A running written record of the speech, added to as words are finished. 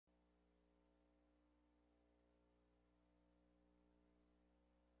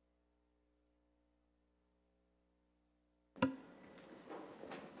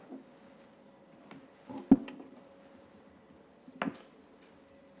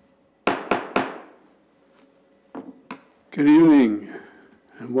Good evening,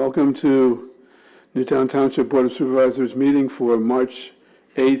 and welcome to Newtown Township Board of Supervisors meeting for March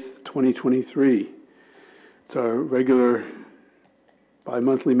 8th, 2023. It's our regular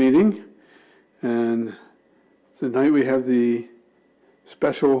bi-monthly meeting, and tonight we have the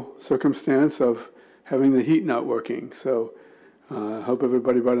special circumstance of having the heat not working. So I hope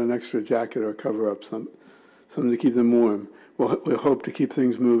everybody brought an extra jacket or cover up, something to keep them warm. We'll hope to keep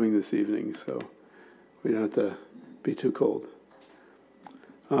things moving this evening, so we don't have to be too cold.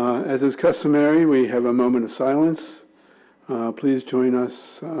 As is customary, we have a moment of silence. Please join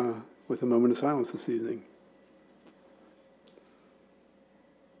us with a moment of silence this evening.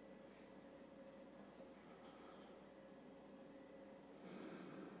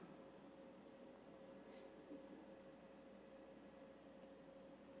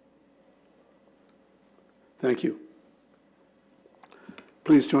 Thank you.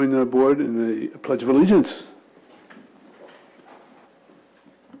 Please join the board in the Pledge of Allegiance.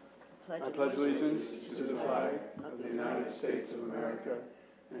 I pledge allegiance to the flag of the United States of America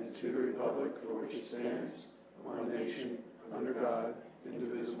and to the republic for which it stands, one nation, under God,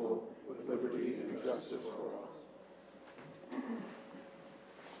 indivisible, with liberty and justice for all.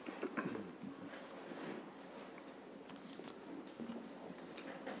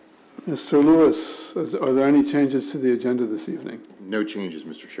 Mr. Lewis, are there any changes to the agenda this evening? No changes,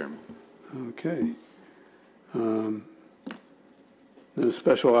 Mr. Chairman. Okay. No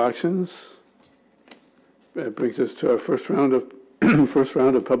special actions. That brings us to our first round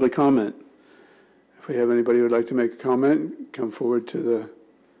of public comment. If we have anybody who would like to make a comment, come forward to the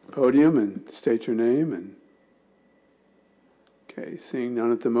podium and state your name. And okay, seeing none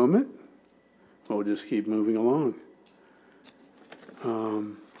at the moment, we'll just keep moving along.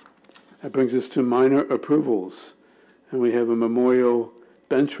 That brings us to minor approvals, and we have a memorial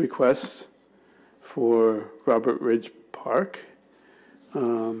bench request for Robert Ridge Park.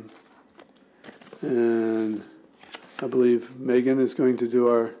 And I believe Megan is going to do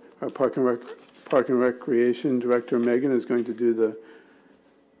our Park and Recreation Director. Megan is going to do the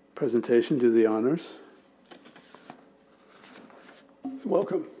presentation, do the honors.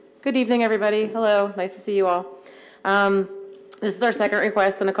 Welcome. Good evening, everybody. Hello, nice to see you all. This is our second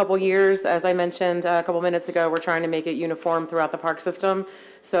request in a couple years. As I mentioned a couple minutes ago, we're trying to make it uniform throughout the park system.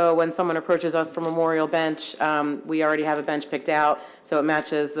 So when someone approaches us for memorial bench, we already have a bench picked out, so it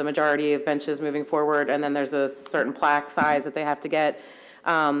matches the majority of benches moving forward, and then there's a certain plaque size that they have to get.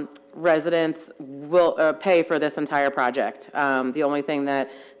 Residents will pay for this entire project. The only thing that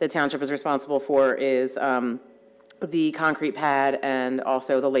the township is responsible for is the concrete pad and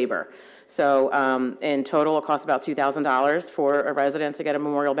also the labor. So in total, it costs about $2,000 for a resident to get a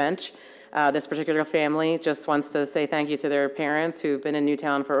memorial bench. This particular family just wants to say thank you to their parents who've been in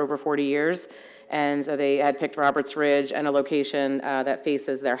Newtown for over 40 years. And so they had picked Roberts Ridge and a location that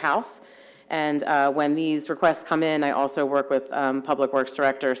faces their house. And when these requests come in, I also work with Public Works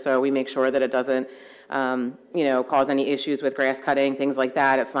Director, so we make sure that it doesn't cause any issues with grass cutting, things like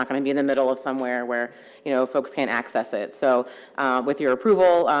that. It's not going to be in the middle of somewhere where, folks can't access it. So with your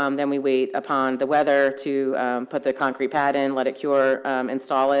approval, then we wait upon the weather to put the concrete pad in, let it cure,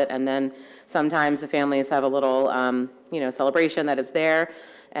 install it, and then sometimes the families have a little, celebration that it's there,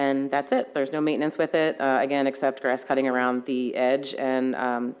 and that's it. There's no maintenance with it, again, except grass cutting around the edge.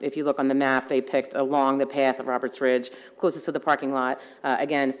 And if you look on the map, they picked along the path of Roberts Ridge, closest to the parking lot,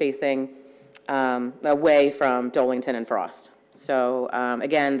 again, facing away from Dolington and Frost. So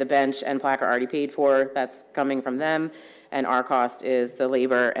again, the bench and plaque are already paid for. That's coming from them, and our cost is the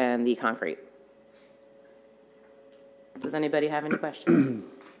labor and the concrete. Does anybody have any questions?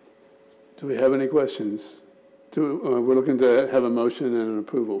 Do we have any questions? We're looking to have a motion and an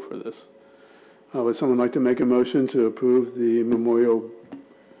approval for this. Would someone like to make a motion to approve the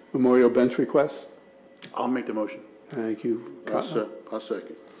memorial bench request? I'll make the motion. Thank you. I'll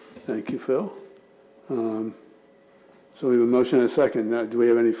second. Thank you, Phil. So we have a motion and a second. Now, do we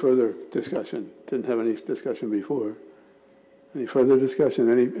have any further discussion? Didn't have any discussion before. Any further discussion?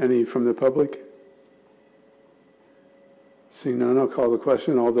 Any from the public? Seeing none, I'll call the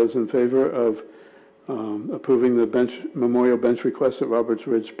question. All those in favor of approving the memorial bench request at Roberts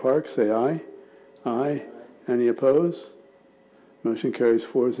Ridge Park, say aye. Aye. Any opposed? Motion carries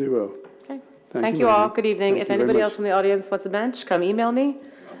 4-0. Okay. Thank you all. Good evening. If anybody else from the audience wants a bench, come email me.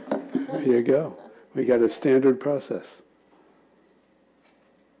 There you go. We got a standard process.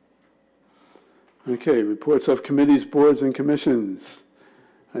 Okay, reports of committees, boards, and commissions.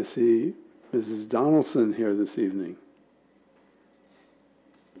 I see Mrs. Donaldson here this evening.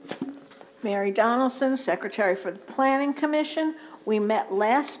 Mary Donaldson, Secretary for the Planning Commission. We met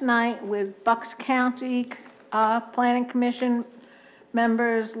last night with Bucks County Planning Commission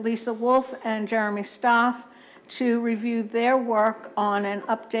members Lisa Wolf and Jeremy Stoff to review their work on an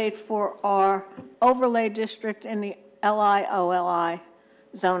update for our overlay district in the LIOLI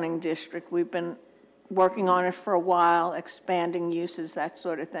zoning district. We've been working on it for a while, expanding uses, that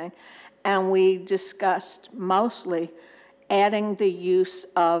sort of thing. And we discussed mostly adding the use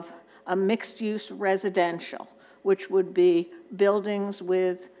of a mixed-use residential, which would be buildings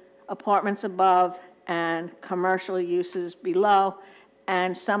with apartments above and commercial uses below,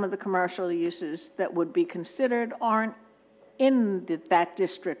 and some of the commercial uses that would be considered aren't in that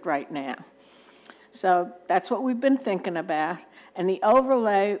district right now. So that's what we've been thinking about. And the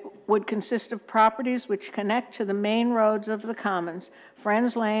overlay would consist of properties which connect to the main roads of the Commons,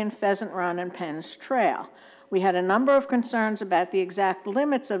 Friends Lane, Pheasant Run, and Penn's Trail. We had a number of concerns about the exact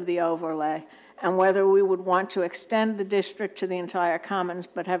limits of the overlay and whether we would want to extend the district to the entire Commons,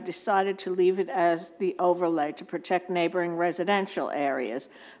 but have decided to leave it as the overlay to protect neighboring residential areas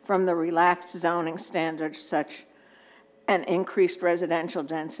from the relaxed zoning standards such an increased residential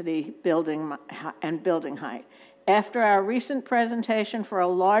density and building height. After our recent presentation for a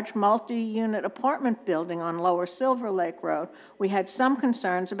large multi-unit apartment building on Lower Silver Lake Road, we had some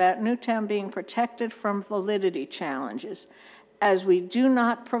concerns about Newtown being protected from validity challenges, as we do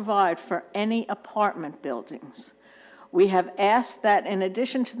not provide for any apartment buildings. We have asked that in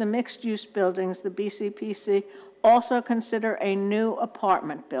addition to the mixed-use buildings, the BCPC also consider a new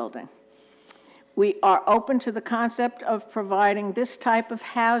apartment building. We are open to the concept of providing this type of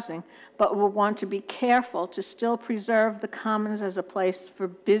housing, but will want to be careful to still preserve the Commons as a place for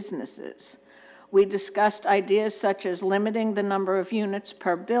businesses. We discussed ideas such as limiting the number of units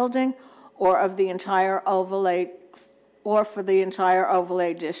per building or of the entire overlay, or for the entire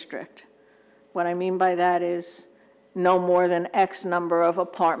overlay district. What I mean by that is no more than X number of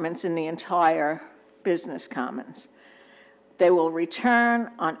apartments in the entire business commons. They will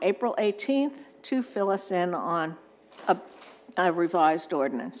return on April 18th to fill us in on a revised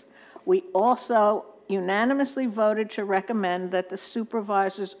ordinance. We also unanimously voted to recommend that the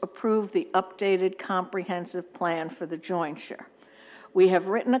supervisors approve the updated comprehensive plan for the jointure. We have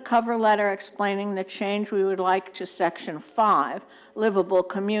written a cover letter explaining the change we would like to Section 5, livable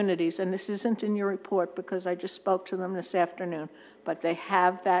communities, and this isn't in your report because I just spoke to them this afternoon, but they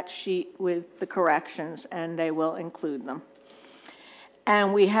have that sheet with the corrections and they will include them.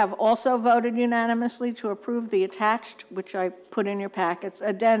 And we have also voted unanimously to approve the attached, which I put in your packets,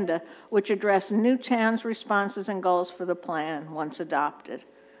 addenda, which address Newtown's responses and goals for the plan once adopted.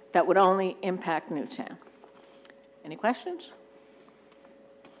 That would only impact Newtown. Any questions?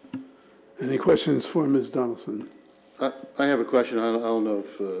 Any questions for Ms. Donaldson? I have a question. I don't know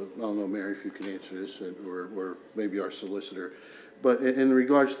if, Mary, if you can answer this, or maybe our solicitor. But in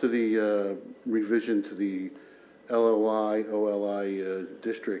regards to the revision to the LOI, OLI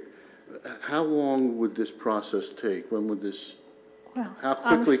district, how long would this process take? When would this, how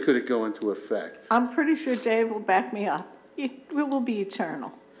quickly could it go into effect? I'm pretty sure Dave will back me up. It will be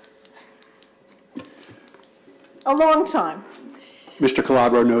eternal. A long time. Mr.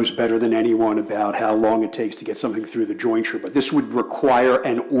 Calabro knows better than anyone about how long it takes to get something through the jointure, but this would require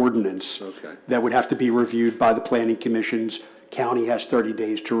an ordinance that would have to be reviewed by the planning commissions. County has 30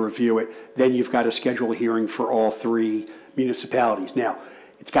 days to review it. Then you've got to schedule a hearing for all three municipalities. Now,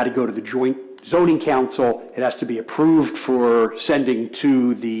 it's got to go to the joint zoning council. It has to be approved for sending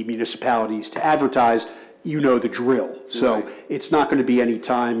to the municipalities to advertise. You know the drill. So it's not going to be any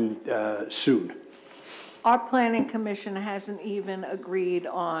time soon. Our planning commission hasn't even agreed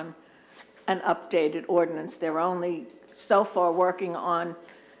on an updated ordinance. They're only so far working on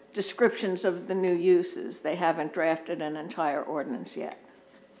descriptions of the new uses. They haven't drafted an entire ordinance yet.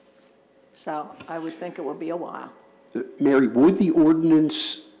 So I would think it will be a while. Mary, would the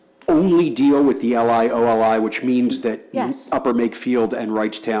ordinance only deal with the LI-OLI, which means that Upper Makefield and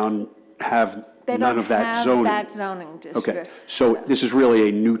Wrightstown have none of that zoning? They don't have that zoning district. Okay, so this is really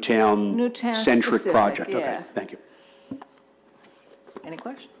a Newtown-centric project. Yeah. Okay, thank you. Any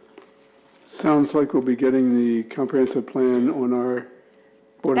questions? Sounds like we'll be getting the comprehensive plan on our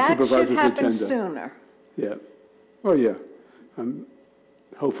Board of Supervisors agenda. That should happen sooner. Yeah. Oh, yeah. I'm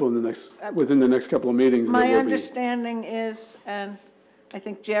hopeful within the next couple of meetings. My understanding is, and I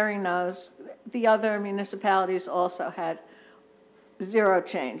think Jerry knows, the other municipalities also had 0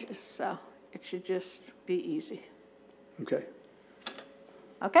 changes, so it should just be easy. Okay.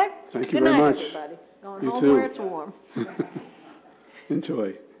 Okay? Thank you very much. Good night, everybody. Going You home too. where it's warm.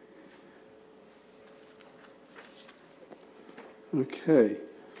 Enjoy. Okay.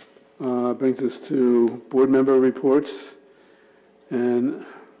 Brings us to board member reports, and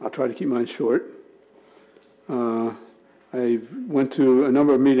I'll try to keep mine short. I went to a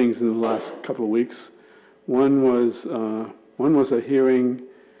number of meetings in the last couple of weeks. One was a hearing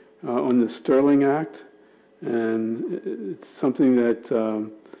on the Sterling Act, and it's something that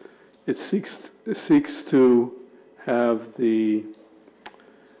it seeks to have the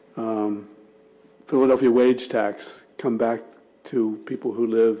Philadelphia wage tax come back to people who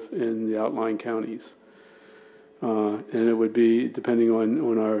live in the outlying counties. And it would be, depending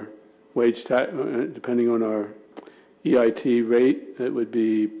on our wage tax, depending on our EIT rate, it would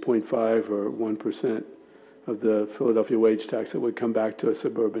be 0.5 or 1% of the Philadelphia wage tax that would come back to a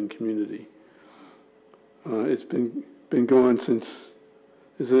suburban community. It's been going since,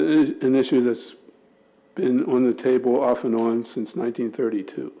 it's an issue that's been on the table off and on since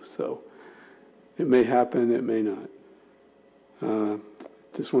 1932. So it may happen, it may not.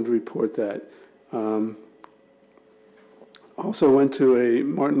 Just wanted to report that. Also went to a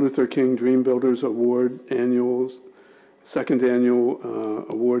Martin Luther King Dream Builders Award second annual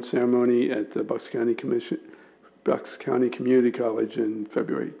award ceremony at the Bucks County Community College in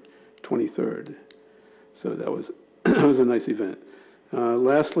February 23rd. So that was that was a nice event.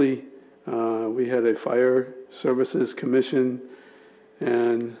 Lastly, we had a fire services commission,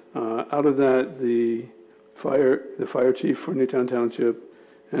 and out of that, the fire chief for Newtown Township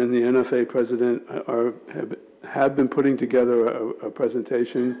and the NFA president have been putting together a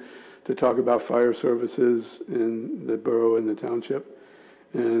presentation to talk about fire services in the borough and the township.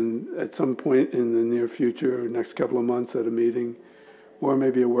 And at some point in the near future, next couple of months at a meeting, or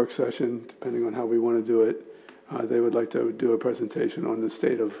maybe a work session, depending on how we want to do it, they would like to do a presentation on the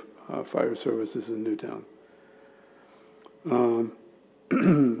state of fire services in Newtown.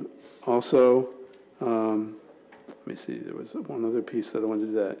 Also, let me see, there was one other piece that I wanted to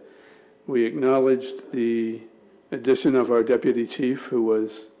do that. We acknowledged the addition of our deputy chief, who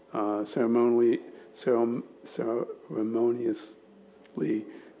was ceremoniously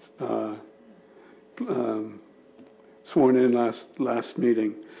sworn in last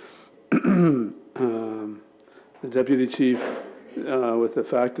meeting. The deputy chief, with the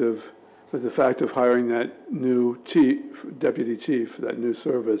fact of hiring that new deputy chief, that new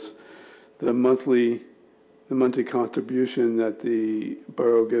service, the monthly contribution that the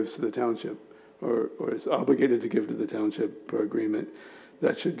borough gives to the township, or is obligated to give to the township per agreement,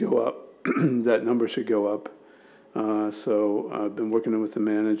 that should go up. That number should go up. So I've been working with the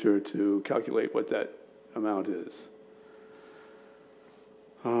manager to calculate what that amount is.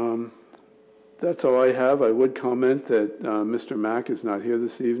 That's all I have. I would comment that Mr. Mack is not here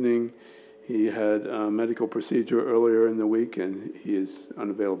this evening. He had a medical procedure earlier in the week, and he is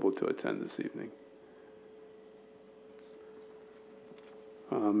unavailable to attend this evening.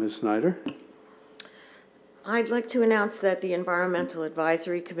 Ms. Snyder? I'd like to announce that the Environmental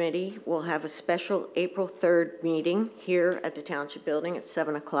Advisory Committee will have a special April 3rd meeting here at the Township Building at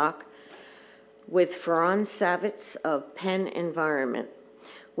 7 o'clock with Ferran Savitz of Penn Environment.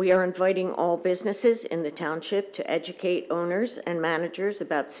 We are inviting all businesses in the township to educate owners and managers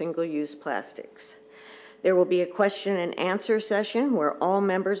about single-use plastics. There will be a question and answer session where all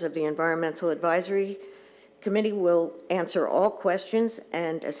members of the Environmental Advisory Committee will answer all questions,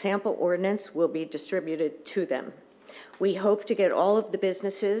 and a sample ordinance will be distributed to them. We hope to get all of the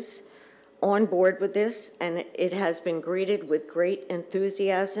businesses on board with this, and it has been greeted with great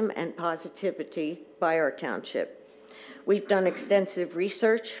enthusiasm and positivity by our township. We've done extensive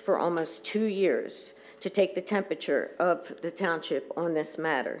research for almost 2 years to take the temperature of the township on this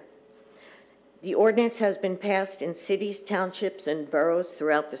matter. The ordinance has been passed in cities, townships, and boroughs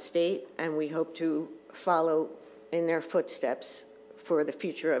throughout the state, and we hope to follow in their footsteps for the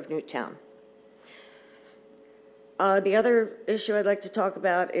future of Newtown. The other issue I'd like to talk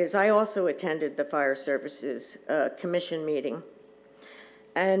about is I also attended the Fire Services Commission meeting.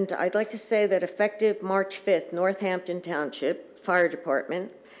 And I'd like to say that effective March 5th, Northampton Township Fire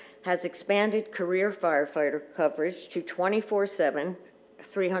Department has expanded career firefighter coverage to 24/7,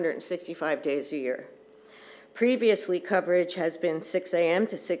 365 days a year. Previously, coverage has been 6 a.m.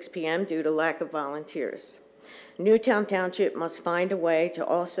 to 6 p.m. due to lack of volunteers. Newtown Township must find a way to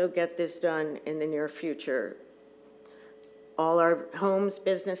also get this done in the near future. All our homes,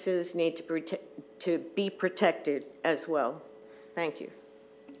 businesses need to be protected as well. Thank you.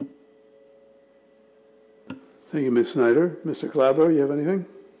 Thank you, Ms. Snyder. Mr. Calabro, you have anything?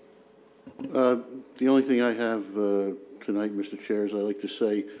 The only thing I have tonight, Mr. Chair, is I'd like to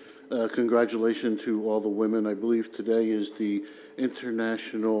say congratulations to all the women. I believe today is the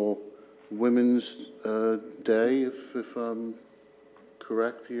International Women's Day, if I'm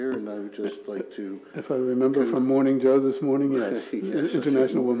correct here? And I would just like to, If I remember from Morning Joe this morning, yes. Yes,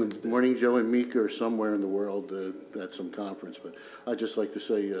 International Women's Day. Morning Joe and Mika are somewhere in the world at some conference, but I'd just like to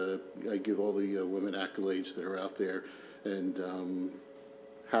say I give all the women accolades that are out there, and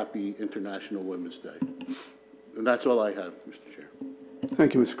happy International Women's Day. And that's all I have, Mr. Chair.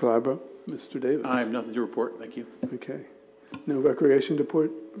 Thank you, Mr. Calabro. Mr. Davis? I have nothing to report, thank you. Okay. No recreation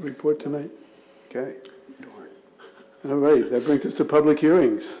report tonight? Okay. All right, that brings us to public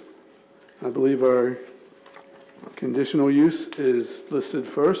hearings. I believe our conditional use is listed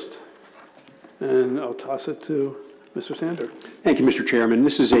first, and I'll toss it to Mr. Sander. Thank you, Mr. Chairman.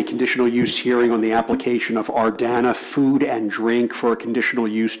 This is a conditional use hearing on the application of Ardana Food and Drink for a conditional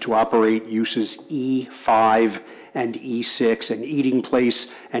use to operate uses E5 and E6, an eating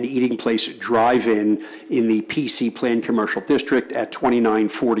place and eating place drive-in in the PC Plan Commercial District at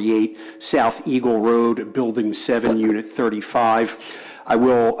 2948 South Eagle Road, Building 7, Unit 35. I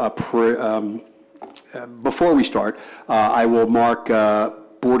will, before we start, I will mark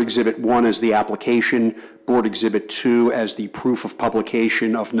Board Exhibit 1 as the application, Board Exhibit 2 as the proof of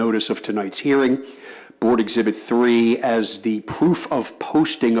publication of notice of tonight's hearing, Board Exhibit 3 as the proof of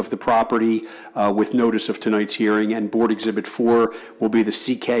posting of the property with notice of tonight's hearing, and Board Exhibit 4 will be the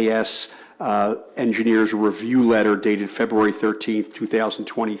CKS engineer's review letter dated February 13th,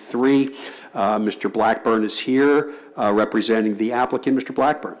 2023. Mr. Blackburn is here representing the applicant. Mr.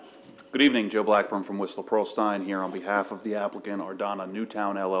 Blackburn. Good evening, Joe Blackburn from Whistler Pearlstein here on behalf of the applicant Ardana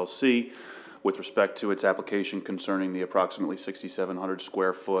Newtown LLC with respect to its application concerning the approximately 6,700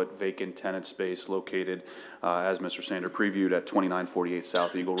 square foot vacant tenant space located, as Mr. Sander previewed, at 2948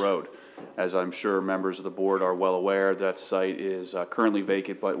 South Eagle Road. As I'm sure members of the board are well aware, that site is currently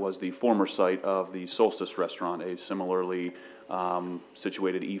vacant, but was the former site of the Solstice Restaurant, a similarly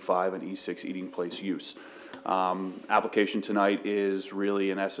situated E5 and E6 eating place use. Application tonight is really,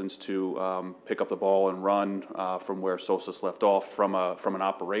 in essence, to pick up the ball and run from where Solstice left off from an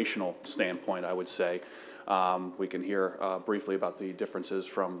operational standpoint, I would say. We can hear briefly about the differences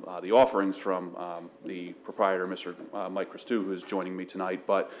from the offerings from the proprietor, Mr. Mike Christou, who is joining me tonight.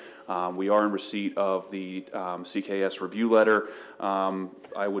 But we are in receipt of the CKS review letter.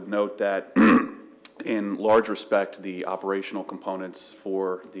 I would note that in large respect, the operational components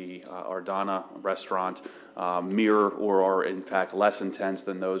for the Ardana restaurant mirror or are in fact less intense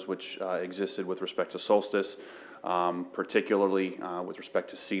than those which existed with respect to Solstice, particularly with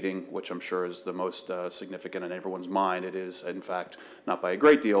respect to seating, which I'm sure is the most significant in everyone's mind. It is, in fact, not by a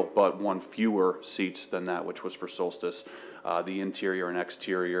great deal, but one fewer seats than that which was for Solstice. The interior and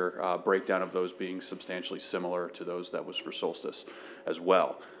exterior breakdown of those being substantially similar to those that was for Solstice as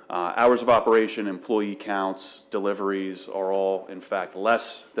well. Hours of operation, employee counts, deliveries are all, in fact,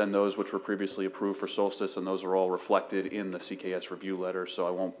 less than those which were previously approved for Solstice, and those are all reflected in the CKS review letter, so I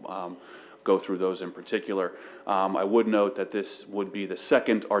won't go through those in particular. I would note that this would be the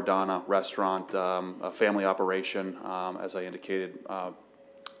second Ardana restaurant, a family operation. As I indicated,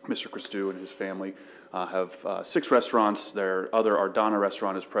 Mr. Christou and his family have 6 restaurants. Their other Ardana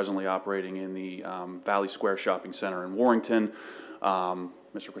restaurant is presently operating in the Valley Square Shopping Center in Warrington.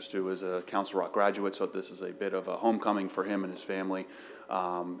 Mr. Christou is a Council Rock graduate, so this is a bit of a homecoming for him and his family.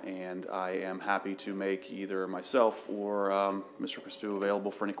 And I am happy to make either myself or Mr. Christou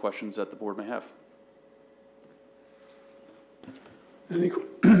available for any questions that the board may have.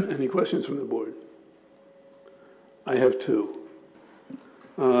 Any questions from the board? I have 2.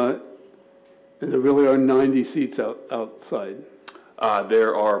 And there really are 90 seats outside.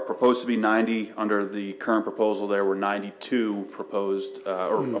 There are proposed to be 90 under the current proposal. There were 92 proposed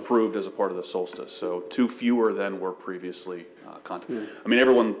or approved as a part of the Solstice, so 2 fewer than were previously contemplated. I mean,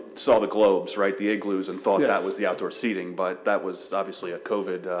 everyone saw the globes, right, the igloos, and thought that was the outdoor seating, but that was obviously a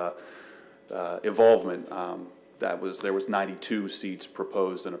COVID involvement. There was 92 seats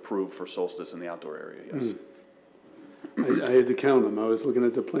proposed and approved for Solstice in the outdoor area. Yes. I had to count them. I was looking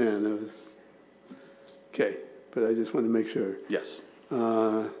at the plan. I was okay, but I just wanted to make sure. Yes.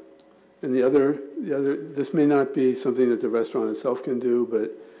 And the other, this may not be something that the restaurant itself can do,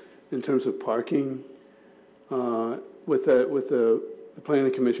 but in terms of parking, with the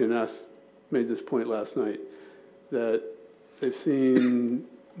planning commission made this point last night, that they've seen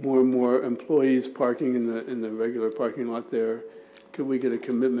more and more employees parking in the regular parking lot there. Could we get a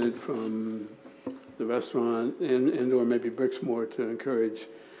commitment from the restaurant and or maybe Brixmore to encourage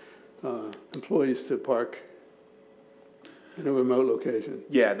employees to park in a remote location?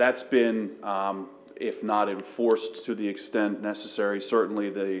 Yeah, that's been, if not enforced to the extent necessary, certainly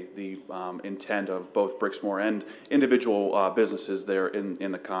the intent of both Brixmore and individual businesses there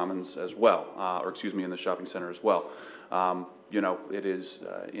in the Commons as well, or excuse me, in the shopping center as well. you know, it is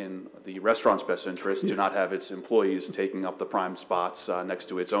in the restaurant's best interest to not have its employees taking up the prime spots next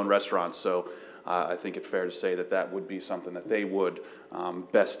to its own restaurants. So I think it's fair to say that that would be something that they would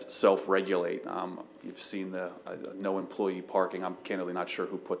best self-regulate. You've seen the no employee parking. I'm candidly not sure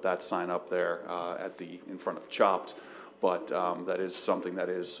who put that sign up there in front of Chopped, but that is something that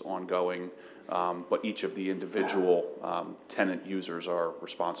is ongoing. But each of the individual tenant users are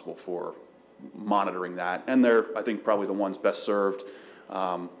responsible for monitoring that, and they're, I think, probably the ones best served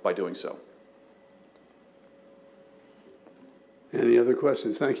by doing so. Any other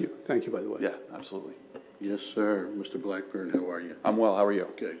questions? Thank you. Thank you, by the way. Yeah, absolutely. Yes, sir. Mr. Blackburn, how are you? I'm well. How are you?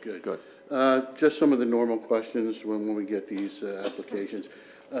 Good, good. Good. Just some of the normal questions when we get these applications.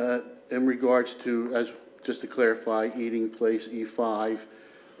 In regards to, just to clarify, Eating Place E5,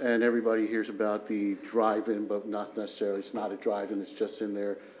 and everybody hears about the drive-in, but not necessarily, it's not a drive-in, it's just in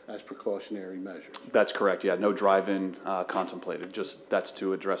there as precautionary measure. That's correct. Yeah, no drive-in contemplated. Just that's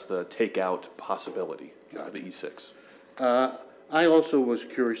to address the takeout possibility, Gotcha. the E6. I also was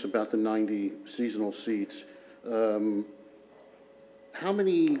curious about the 90 seasonal seats. How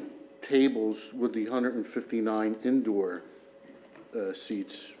many tables would the 159 indoor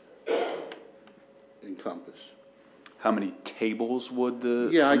seats encompass? How many tables would the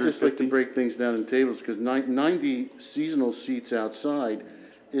Yeah, I just like to 150? break things down in tables, because 90 seasonal seats outside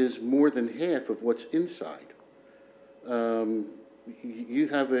is more than half of what's inside. You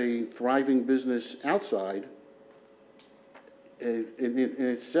have a thriving business outside in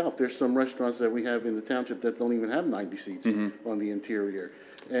itself. There's some restaurants that we have in the township that don't even have 90 seats on the interior.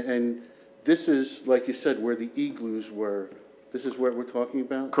 And this is, like you said, where the igloos were. This is what we're talking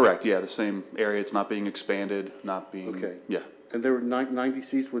about? Correct. Yeah, the same area. It's not being expanded. Not being. Okay. Yeah, And there were 90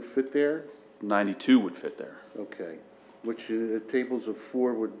 seats would fit there? 92 would fit there. Okay. Which tables of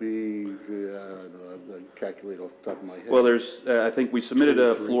 4 would be, I don't know, I'll calculate off the top of my head. Well, there's, I think we submitted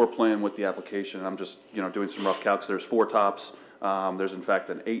a floor plan with the application, and I'm just, you know, doing some rough calcs. There's 4 tops, there's in fact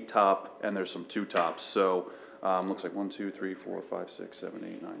an 8 top, and there's some 2 tops. So, looks like 1, 2, 3, 4, 5, 6, 7,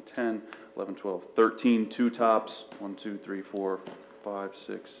 8, 9, 10, 11, 12, 13 2 tops, 1, 2, 3, 4, 5,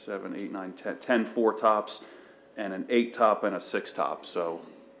 6, 7, 8, 9, 10, 10 4 tops, and an 8 top and a 6 top. So,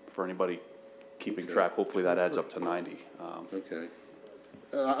 for anybody keeping track, hopefully that adds up to 90. Okay.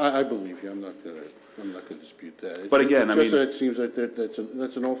 I believe you. I'm not gonna dispute that. But again, I mean- Just that it seems like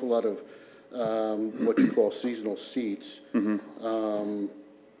that's an awful lot of, what you call seasonal seats. And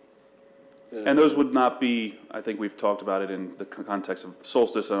those would not be, I think we've talked about it in the context of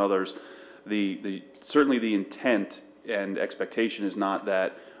Solstice and others, certainly the intent and expectation is not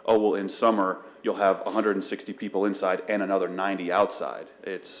that, oh, well, in summer, you'll have 160 people inside and another 90 outside.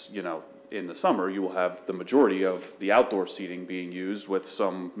 It's, you know, in the summer, you will have the majority of the outdoor seating being used with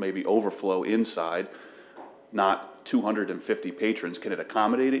some maybe overflow inside, not 250 patrons. Can it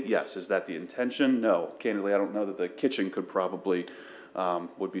accommodate it? Yes. Is that the intention? No. Candidly, I don't know that the kitchen could probably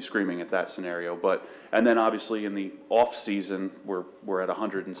would be screaming at that scenario. But, and then obviously in the off season, we're at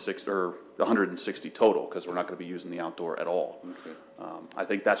 160 total, because we're not going to be using the outdoor at all. Okay. I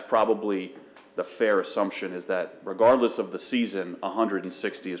think that's probably the fair assumption, is that regardless of the season,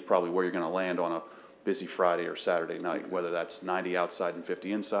 160 is probably where you're going to land on a busy Friday or Saturday night, whether that's 90 outside and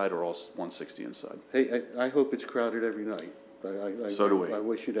 50 inside, or all 160 inside. Hey, I hope it's crowded every night. So do we. I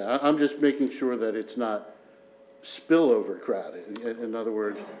wish you that. I'm just making sure that it's not spillover crowded. In other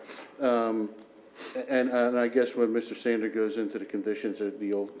words, and I guess when Mr. Sander goes into the conditions,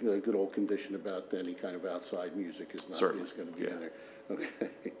 the old, good old condition about any kind of outside music is Certainly, going to be in there. Okay.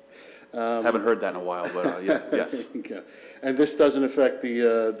 Haven't heard that in a while, but yeah, yes. Okay. And this doesn't affect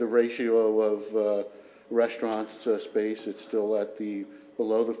the ratio of restaurant space? It's still at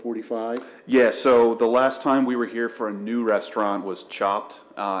below the 45? Yeah, so the last time we were here for a new restaurant was Chopped,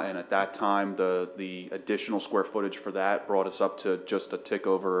 and at that time, the additional square footage for that brought us up to just a tick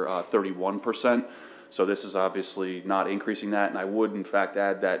over 31%. So this is obviously not increasing that, and I would in fact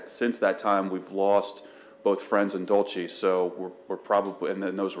add that since that time, we've lost both Friends and Dolce, so we're probably, and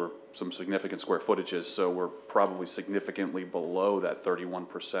then those were some significant square footages, so we're probably significantly below that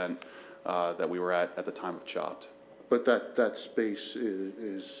 31% that we were at the time of Chopped. But that space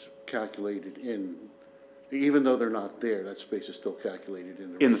is calculated in, even though they're not there, that space is still calculated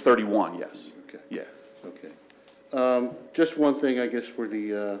in the. In the 31, yes. Okay. Yeah. Okay. Just one thing, I guess, for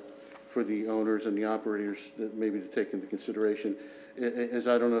the owners and the operators, that maybe to take into consideration, is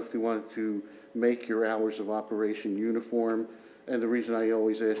I don't know if you wanted to make your hours of operation uniform. And the reason I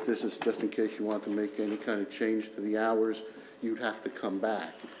always ask this is just in case you want to make any kind of change to the hours, you'd have to come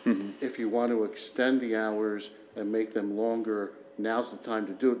back. If you want to extend the hours and make them longer, now's the time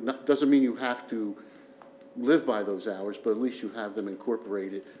to do it. Doesn't mean you have to live by those hours, but at least you have them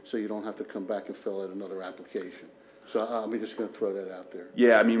incorporated so you don't have to come back and fill out another application. So I'm just going to throw that out there.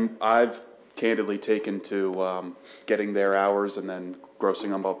 Yeah, I mean, I've candidly taken to getting their hours and then grossing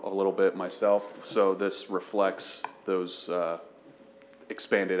them up a little bit myself. So this reflects those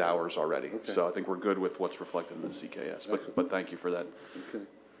expanded hours already. Okay. So I think we're good with what's reflected in the CKS. But thank you for that, Okay.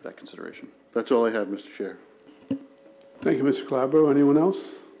 that consideration. That's all I have, Mr. Chair. Thank you, Mr. Calabro. Anyone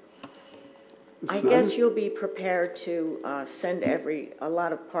else? I Ms. guess Snyder? you'll be prepared to send a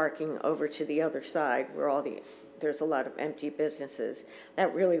lot of parking over to the other side where there's a lot of empty businesses.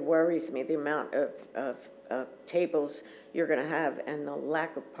 That really worries me, the amount of tables you're going to have and the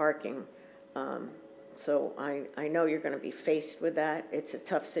lack of parking. So I know you're going to be faced with that. It's a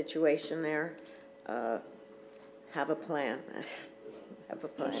tough situation there. Have a plan. Have a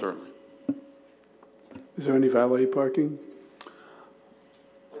plan. Certainly. Is there any valet parking?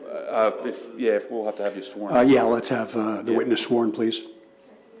 If we'll have to have you sworn. Yeah, let's have the witness sworn, please.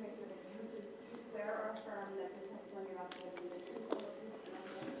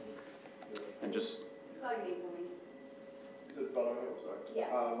 And just, You said spell my name, I'm sorry.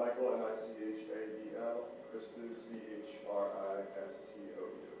 Yeah. Michael, M-I-C-H-A-E-L, Christou, C-H-R-I-S-T-O-U.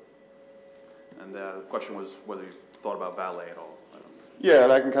 and the question was whether you thought about valet at all. Yeah,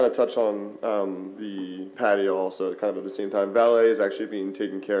 and I can kind of touch on the patio also, kind of at the same time. Valet is actually being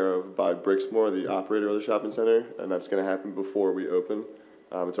taken care of by Brixmore, the operator of the shopping center, and that's going to happen before we open.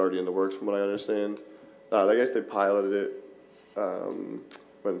 It's already in the works from what I understand. I guess they piloted it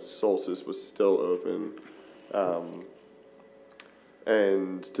when Solstice was still open.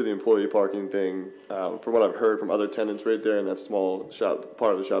 And to the employee parking thing, from what I've heard from other tenants right there in that small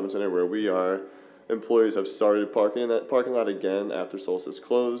part of the shopping center where we are, employees have started parking in that parking lot again after Solstice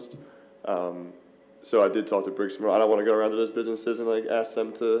closed. So I did talk to Brixmore. I don't want to go around to those businesses and like ask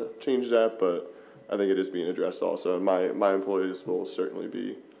them to change that, but I think it is being addressed also. And my employees will certainly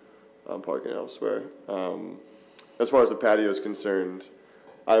be parking elsewhere. As far as the patio is concerned,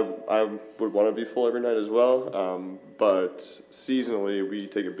 I would want to be full every night as well, but seasonally we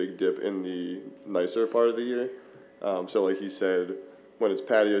take a big dip in the nicer part of the year. So like he said, when it's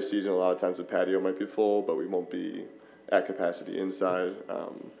patio season, a lot of times the patio might be full, but we won't be at capacity inside.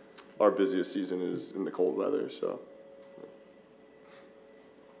 Our busiest season is in the cold weather, so.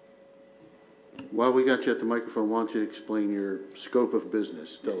 While we got you at the microphone, why don't you explain your scope of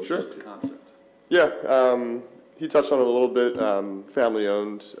business? Tell us. Sure. Concept. Yeah, he touched on it a little bit.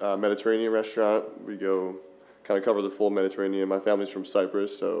 Family-owned Mediterranean restaurant. We go kind of cover the full Mediterranean. My family's from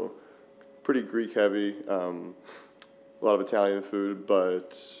Cyprus, so pretty Greek-heavy. A lot of Italian food,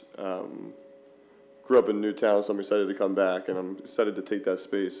 but grew up in Newtown, so I'm excited to come back, and I'm excited to take that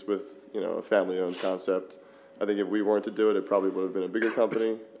space with a family-owned concept. I think if we weren't to do it, it probably would have been a bigger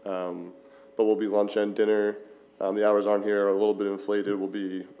company. But we'll be lunch and dinner. The hours on here are a little bit inflated. We'll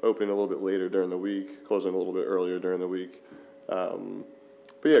be opening a little bit later during the week, closing a little bit earlier during the week. But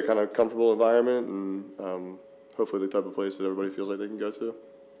yeah, kind of comfortable environment, and hopefully the type of place that everybody feels like they can go to.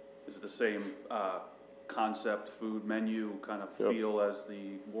 Is it the same concept, food, menu, kind of feel as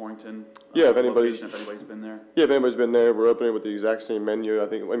the Warrington Yeah, if location, anybody's been there? Yeah, if anybody's been there, we're opening with the exact same menu. I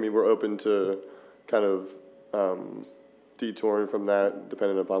mean, we're open to kind of detouring from that,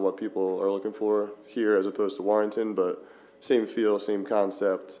 depending upon what people are looking for here as opposed to Warrington, but same feel, same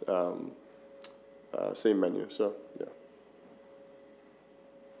concept, same menu, so, yeah.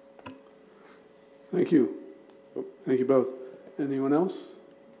 Thank you. Thank you both. Anyone else?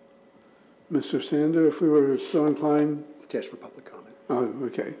 Mr. Sander, if we were so inclined. Let's ask for public comment. Oh,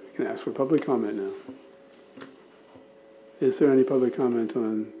 okay. You can ask for public comment now. Is there any public comment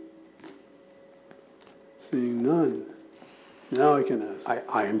on? Seeing none. Now I can ask.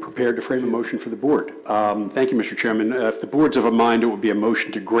 I am prepared to frame a motion for the board. Thank you, Mr. Chairman. If the board's of a mind, it would be a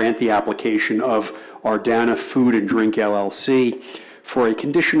motion to grant the application of Ardana Food and Drink LLC for a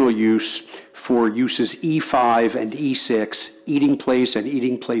conditional use for uses E5 and E6, Eating Place and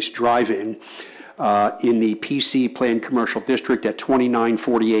Eating Place Drive-In, in the PC Planned Commercial District at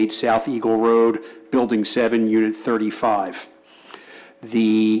 2948 South Eagle Road, Building 7, Unit 35.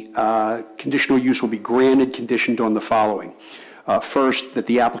 The conditional use will be granted conditioned on the following. First, that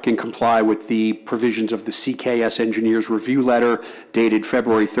the applicant comply with the provisions of the CKS Engineers Review Letter dated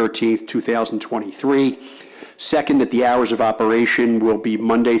February 13th, 2023. Second, that the hours of operation will be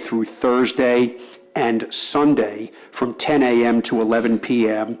Monday through Thursday and Sunday from 10 a.m. to 11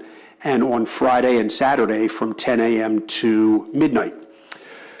 p.m. and on Friday and Saturday from 10 a.m. to midnight.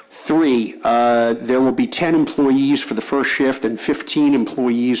 3, there will be 10 employees for the first shift and 15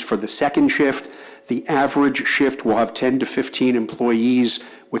 employees for the second shift. The average shift will have 10 to 15 employees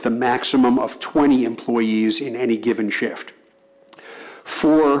with a maximum of 20 employees in any given shift.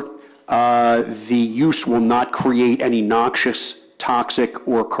 4, the use will not create any noxious, toxic,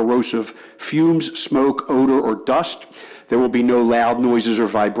 or corrosive fumes, smoke, odor, or dust. There will be no loud noises or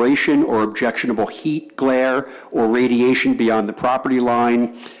vibration or objectionable heat, glare, or radiation beyond the property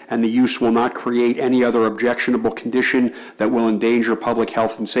line, and the use will not create any other objectionable condition that will endanger public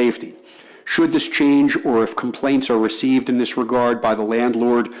health and safety. Should this change, or if complaints are received in this regard by the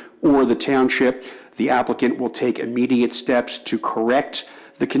landlord or the township, the applicant will take immediate steps to correct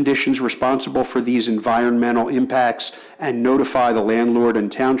the conditions responsible for these environmental impacts and notify the landlord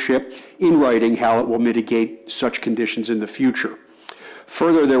and township in writing how it will mitigate such conditions in the future.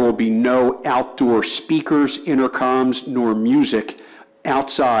 Further, there will be no outdoor speakers, intercoms, nor music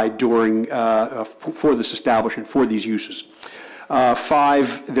outside during for this establishment, for these uses.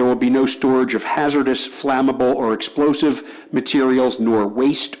 5, there will be no storage of hazardous, flammable, or explosive materials nor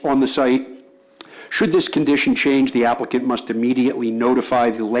waste on the site. Should this condition change, the applicant must immediately notify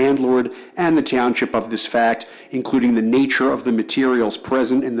the landlord and the township of this fact, including the nature of the materials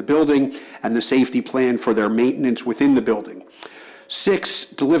present in the building and the safety plan for their maintenance within the building. 6,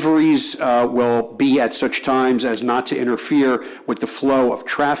 deliveries will be at such times as not to interfere with the flow of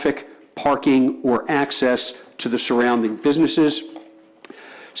traffic, parking, or access to the surrounding businesses.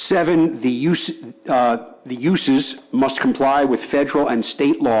 7, the uses must comply with federal and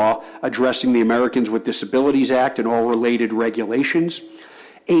state law addressing the Americans with Disabilities Act and all related regulations.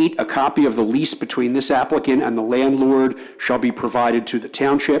 8, a copy of the lease between this applicant and the landlord shall be provided to the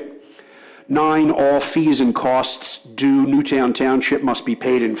township. 9, all fees and costs due Newtown Township must be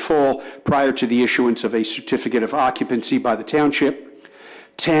paid in full prior to the issuance of a certificate of occupancy by the township.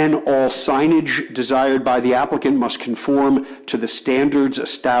 10, all signage desired by the applicant must conform to the standards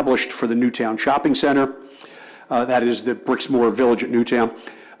established for the Newtown Shopping Center. That is the Brixmore Village at Newtown.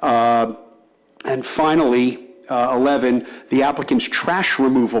 And finally, 11, the applicant's trash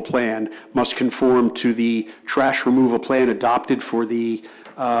removal plan must conform to the trash removal plan adopted for the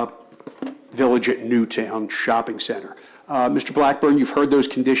Village at Newtown Shopping Center. Mr. Blackburn, you've heard those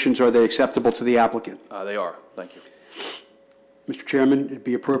conditions. Are they acceptable to the applicant? They are. Thank you. Mr. Chairman, it'd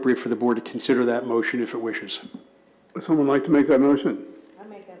be appropriate for the board to consider that motion if it wishes. Would someone like to make that motion? I'll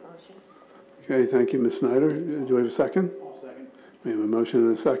make that motion. Okay, thank you, Ms. Snyder. Do we have a second? I'll second. We have a motion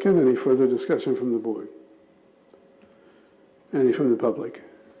and a second. Any further discussion from the board? Any from the public?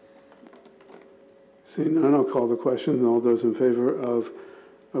 Seeing none, I'll call the question. All those in favor of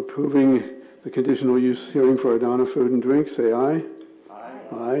approving the conditional use hearing for Adana Food and Drink, say aye. Aye.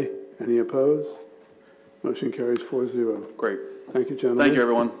 Aye. Any opposed? Motion carries 4-0. Great. Thank you, gentlemen. Thank you,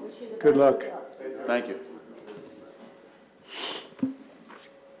 everyone. Good luck. Thank you.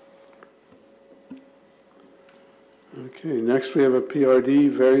 Okay, next we have a PRD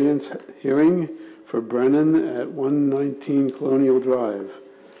variance hearing for Brennan at 119 Colonial Drive.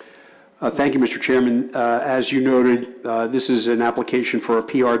 Thank you, Mr. Chairman. As you noted, this is an application for a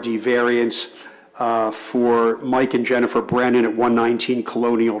PRD variance for Mike and Jennifer Brennan at 119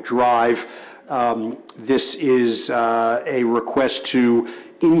 Colonial Drive. This is a request to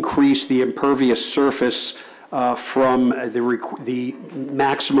increase the impervious surface from the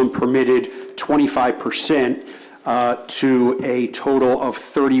maximum permitted 25% to a total of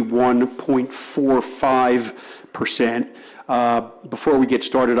 31.45%. Before we get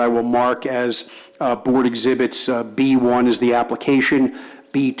started, I will mark as board exhibits B1 is the application,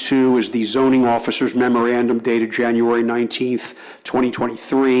 B2 is the zoning officer's memorandum dated January 19th,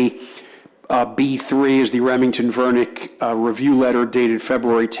 2023. B3 is the Remington Vernick review letter dated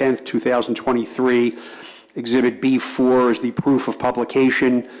February 10th, 2023. Exhibit B4 is the proof of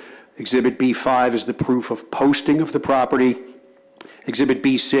publication. Exhibit B5 is the proof of posting of the property. Exhibit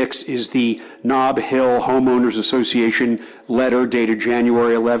B6 is the Nob Hill Homeowners Association letter dated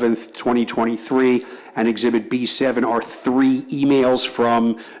January 11th, 2023. And Exhibit B7 are 3 emails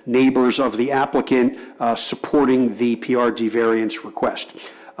from neighbors of the applicant supporting the PRD variance request.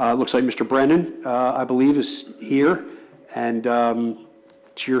 Looks like Mr. Brennan, I believe, is here, and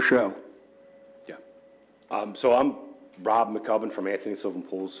it's your show. Yeah. So I'm Rob McCubbin from Anthony Sylvan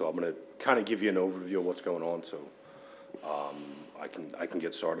Pools, so I'm going to kind of give you an overview of what's going on, so I can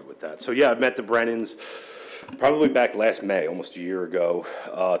get started with that. So yeah, I met the Brennans probably back last May, almost a year ago,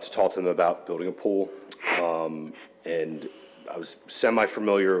 to talk to them about building a pool, and was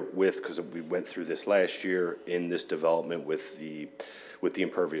semi-familiar with, because we went through this last year in this development with the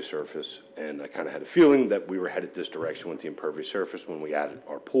impervious surface, and I kind of had a feeling that we were headed this direction with the impervious surface when we added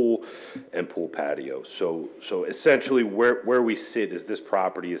our pool and pool patio. So essentially, where we sit is this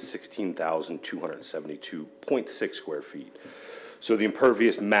property is 16,272.6 square feet. So the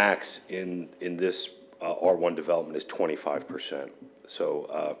impervious max in this R1 development is 25%.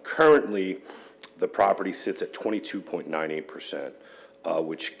 So currently, the property sits at 22.98%,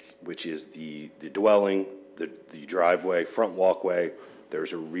 which is the dwelling, the driveway, front walkway.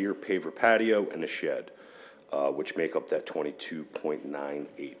 There's a rear paver patio and a shed, which make up that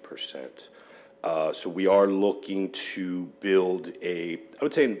 22.98%. So we are looking to build I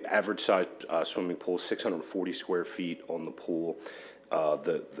would say an average size swimming pool, 640 square feet on the pool.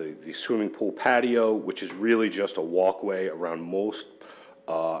 The swimming pool patio, which is really just a walkway around most,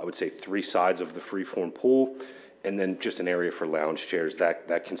 I would say 3 sides of the freeform pool, and then just an area for lounge chairs.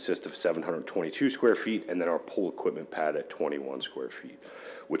 That consists of 722 square feet, and then our pool equipment pad at 21 square feet,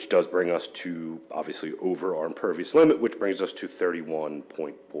 which does bring us to, obviously, over our impervious limit, which brings us to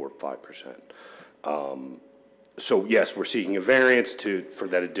 31.45%. So yes, we're seeking a variance for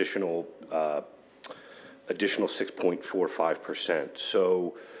that additional 6.45%.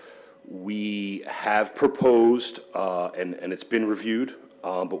 So we have proposed, and it's been reviewed,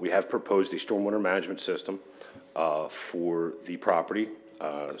 but we have proposed a stormwater management system for the property.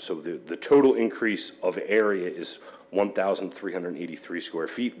 So the total increase of area is 1,383 square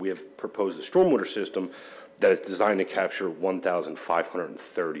feet. We have proposed a stormwater system that is designed to capture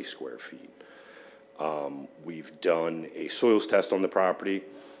 1,530 square feet. We've done a soils test on the property.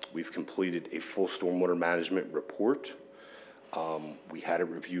 We've completed a full stormwater management report. We had it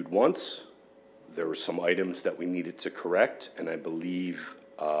reviewed once. There were some items that we needed to correct, and I believe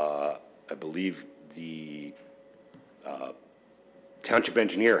the township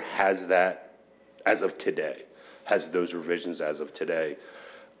engineer has that as of today, has those revisions as of today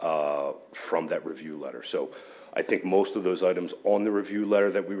from that review letter. So I think most of those items on the review letter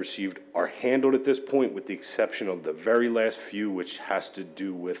that we received are handled at this point, with the exception of the very last few, which has to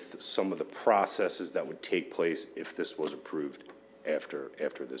do with some of the processes that would take place if this was approved after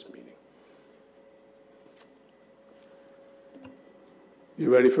this meeting.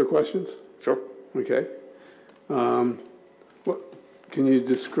 You ready for questions? Sure. Okay. Can you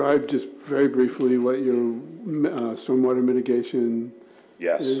describe just very briefly what your stormwater mitigation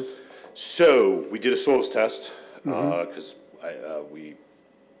Yes. is? So we did a soils test because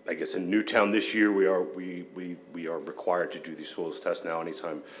I guess in Newtown this year we are required to do these soils tests now.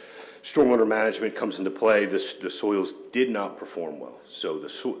 Anytime stormwater management comes into play, the soils did not perform well. So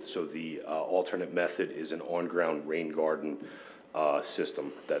the alternate method is an on-ground rain garden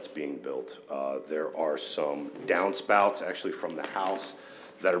system that's being built. There are some downspouts actually from the house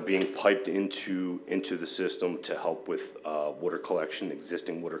that are being piped into the system to help with water collection,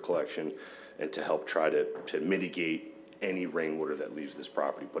 existing water collection, and to help try to mitigate any rainwater that leaves this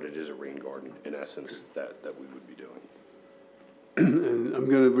property. But it is a rain garden, in essence, that we would be doing. And I'm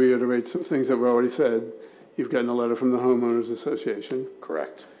going to reiterate some things that were already said. You've gotten a letter from the homeowners association.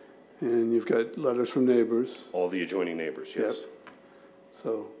 Correct. And you've got letters from neighbors. All the adjoining neighbors, yes. Yep.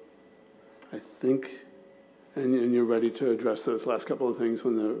 So I think, and you're ready to address those last couple of things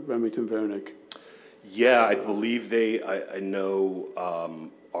on the Remington-Vernick. Yeah, I believe I know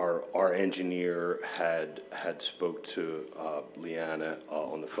our engineer had spoke to Leanna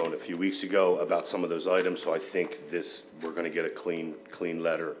on the phone a few weeks ago about some of those items, so I think we're going to get a clean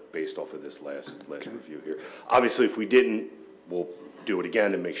letter based off of this last review here. Obviously, if we didn't, we'll do it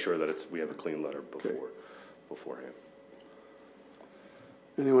again and make sure that we have a clean letter beforehand.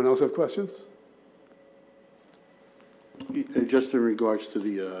 Anyone else have questions? Just in regards to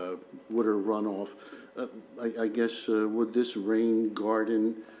the water runoff, I guess would this rain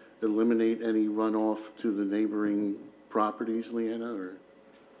garden eliminate any runoff to the neighboring properties, Leanna, or?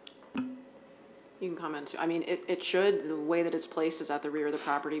 You can comment too. I mean, it should. The way that it's placed is at the rear of the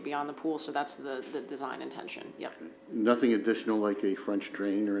property beyond the pool, so that's the design intention. Yep. Nothing additional like a French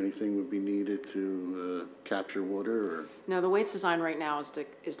drain or anything would be needed to capture water, or? No, the way it's designed right now is to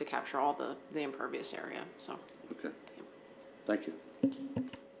capture all the impervious area, so. Okay. Thank you.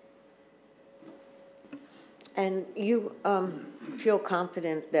 And you feel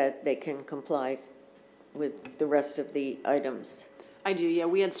confident that they can comply with the rest of the items? I do, yeah.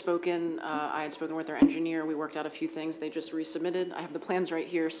 I had spoken with their engineer. We worked out a few things. They just resubmitted. I have the plans right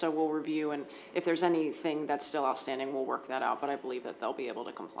here, so we'll review, and if there's anything that's still outstanding, we'll work that out, but I believe that they'll be able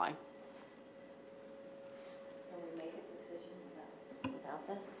to comply. Can we make a decision without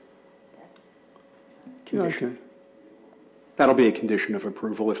that? Yes. Yeah, okay. That'll be a condition of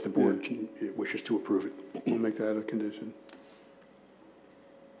approval if the board wishes to approve it. We'll make that a condition.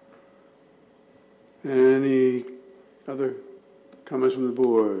 Any other comments from the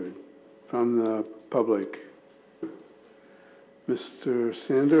board, from the public? Mr.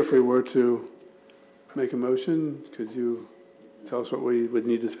 Sander, if we were to make a motion, could you tell us what we would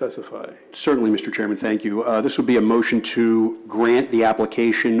need to specify? Certainly, Mr. Chairman, thank you. This would be a motion to grant the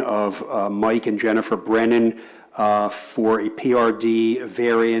application of Mike and Jennifer Brennan for a PRD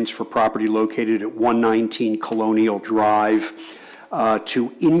variance for property located at 119 Colonial Drive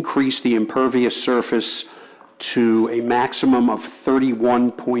to increase the impervious surface to a maximum of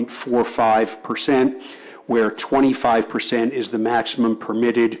 31.45%, where 25% is the maximum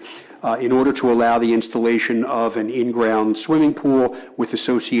permitted, in order to allow the installation of an in-ground swimming pool with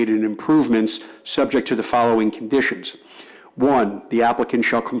associated improvements, subject to the following conditions. 1, the applicant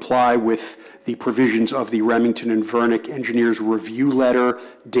shall comply with the provisions of the Remington and Vernick Engineers Review Letter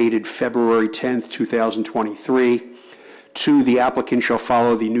dated February 10th, 2023. 2, the applicant shall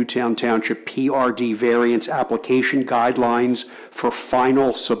follow the Newtown Township PRD variance application guidelines for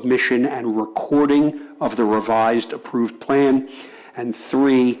final submission and recording of the revised approved plan. And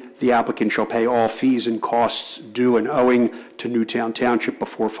 3, the applicant shall pay all fees and costs due and owing to Newtown Township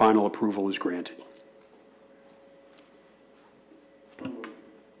before final approval is granted.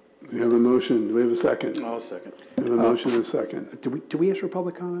 We have a motion. Do we have a second? I'll second. We have a motion and a second. Did we ask for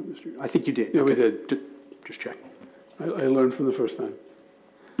public comment, Mr.? I think you did. Yeah, we Okay. did. Just checking. I learned from the first time.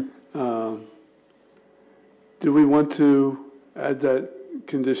 Do we want to add that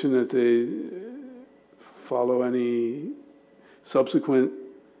condition that they follow any subsequent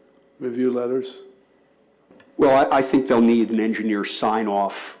review letters? Well, I think they'll need an engineer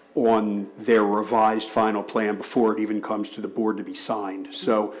sign-off on their revised final plan before it even comes to the board to be signed.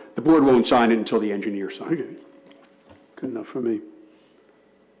 So the board won't sign it until the engineer signs it. Okay. Good enough for me.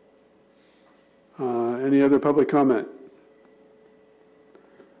 Any other public comment?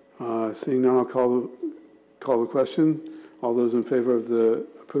 Seeing none, I'll call the question. All those in favor of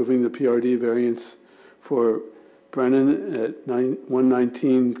approving the PRD variance for Brennan at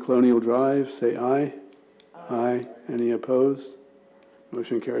 119 Colonial Drive, say aye. Aye. Any opposed?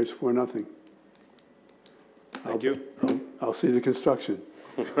 Motion carries 4-0. Thank you. I'll see the construction.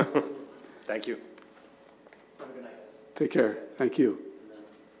 Thank you. Take care. Thank you.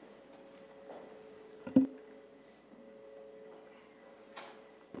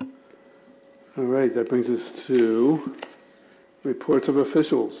 All right, that brings us to reports of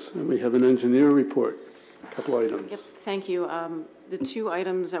officials. And we have an engineer report, a couple items. Yep, thank you. The 2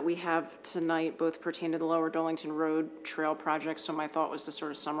 items that we have tonight both pertain to the Lower Darlington Road Trail project, so my thought was to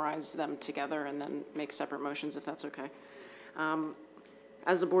sort of summarize them together and then make separate motions, if that's okay.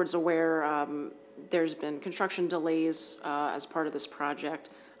 As the board's aware, there's been construction delays as part of this project,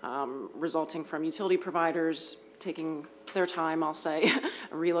 resulting from utility providers taking their time, I'll say,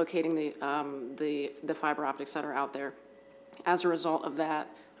 relocating the fiber optics that are out there. As a result of that,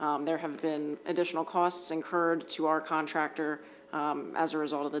 there have been additional costs incurred to our contractor as a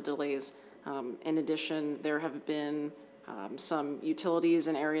result of the delays. In addition, there have been some utilities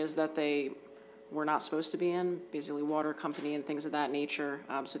in areas that they were not supposed to be in, basically water company and things of that nature.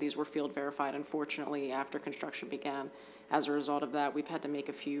 So these were field verified, unfortunately, after construction began. As a result of that, we've had to make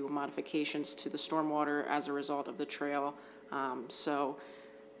a few modifications to the stormwater as a result of the trail. So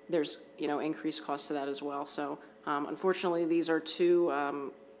there's, increased costs to that as well. So unfortunately, these are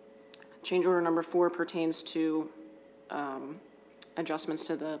 2. Change order number 4 pertains to adjustments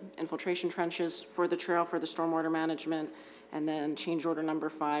to the infiltration trenches for the trail for the stormwater management. And then change order number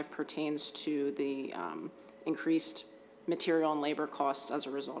 5 pertains to the increased material and labor costs as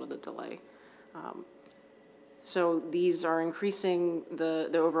a result of the delay. So these are increasing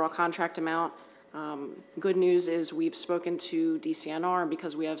the overall contract amount. Good news is we've spoken to DCNR, and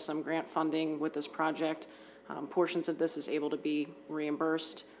because we have some grant funding with this project, portions of this is able to be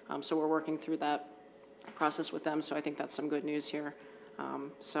reimbursed. So we're working through that process with them, so I think that's some good news here.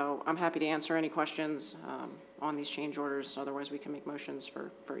 So I'm happy to answer any questions on these change orders. Otherwise, we can make motions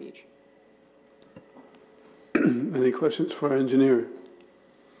for each. Any questions for our engineer?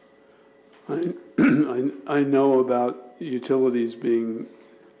 I know about utilities being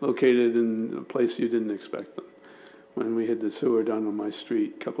located in a place you didn't expect them. When we had the sewer done on my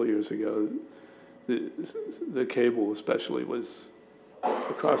street a couple of years ago, the cable especially was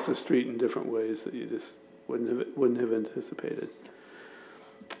across the street in different ways that you just wouldn't have anticipated.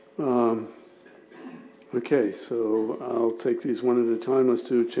 Okay, so I'll take these one at a time. Let's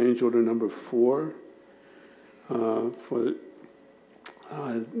do change order number 4.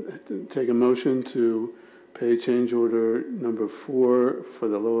 Take a motion to pay change order number 4 for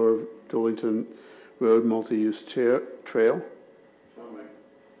the Lower Dolington Road multi-use trail.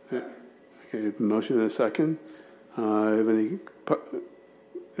 Okay, motion and a second. Have any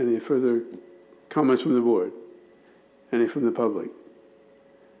further comments from the board? Any from the public?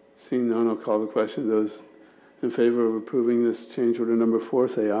 Seeing none, I'll call the question. Those in favor of approving this change order number 4,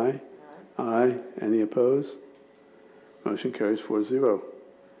 say aye. Aye. Any opposed? Motion carries 4-0.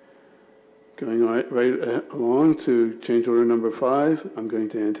 Going right along to change order number 5. I'm going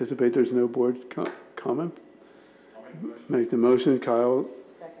to anticipate there's no board comment. Make the motion, Kyle.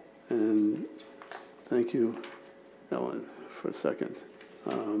 Second. And thank you, Ellen, for a second.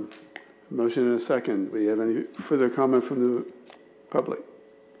 Motion and a second. We have any further comment from the public?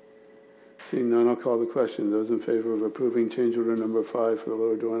 Seeing none, I'll call the question. Those in favor of approving change order number 5 for the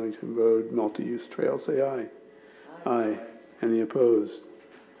Lower Darlington Road multi-use trail, say aye. Aye. Any opposed?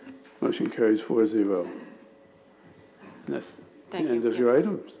 Motion carries 4-0. And that's the end of your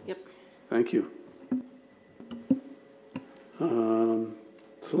items. Yep. Thank you.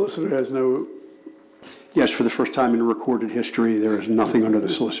 Solicitor has no. Yes, for the first time in recorded history, there is nothing under the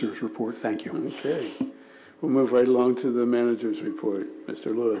solicitor's report. Thank you. Okay. We'll move right along to the manager's report.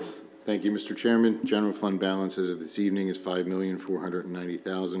 Mr. Lewis. Thank you, Mr. Chairman. General fund balance as of this evening is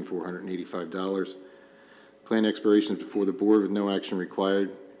 $5,490,485. Plan expirations before the board with no action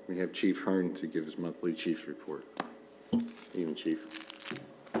required. We have Chief Hearn to give his monthly chief's report. Evening, Chief.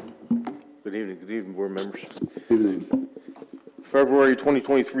 Good evening, board members. Good evening. February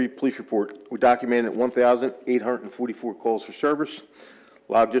 2023 police report. We documented 1,844 calls for service,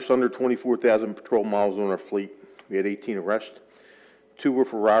 logged just under 24,000 patrol miles on our fleet. We had 18 arrests. 2 were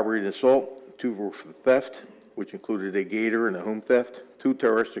for robbery and assault, 2 were for theft, which included a gator and a home theft, 2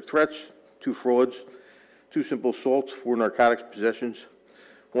 terroristic threats, 2 frauds, 2 simple assaults, 4 narcotics possessions,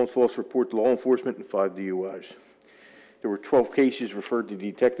 1 false report to law enforcement, and 5 DUIs. There were 12 cases referred to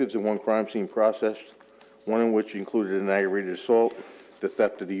detectives and 1 crime scene processed, 1 in which included an aggravated assault, the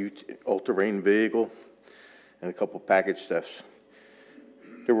theft of the all-terrain vehicle, and a couple package thefts.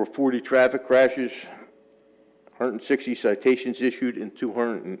 There were 40 traffic crashes, 160 citations issued, and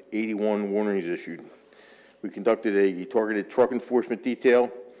 281 warnings issued. We conducted a targeted truck enforcement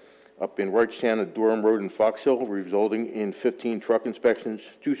detail up in Wrightstown at Durham Road and Fox Hill, resulting in 15 truck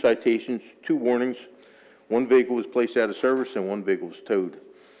inspections, 2 citations, 2 warnings. 1 vehicle was placed out of service and 1 vehicle was towed.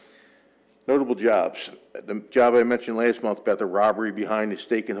 Notable jobs. The job I mentioned last month about the robbery behind the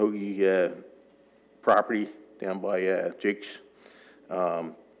Steak and Hoagie property down by Jake's.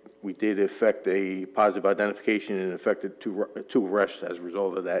 We did effect a positive identification and effected 2 arrests as a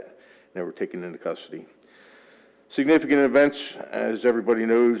result of that, and they were taken into custody. Significant events, as everybody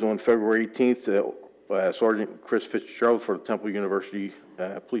knows, on February 18th, Sergeant Chris Fitzgerald for the Temple University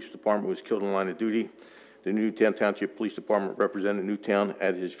Police Department was killed in line of duty. The Newtown Township Police Department represented Newtown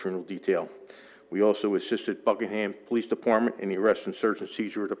at his funeral detail. We also assisted Buckingham Police Department in the arrest and search and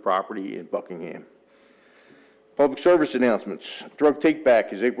seizure of the property in Buckingham. Public service announcements. Drug Take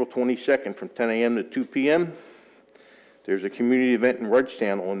Back is April 22nd from 10 a.m. to 2 p.m. There's a community event in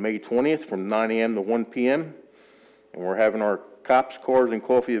Rudgetown on May 20th from 9 a.m. to 1 p.m. And we're having our Cops, Cars, and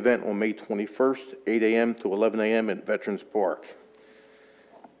Coffee event on May 21st, 8 a.m. to 11 a.m. at Veterans Park.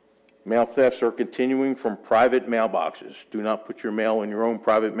 Mail thefts are continuing from private mailboxes. Do not put your mail in your own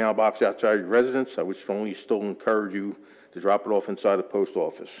private mailbox outside your residence. I would strongly still encourage you to drop it off inside the post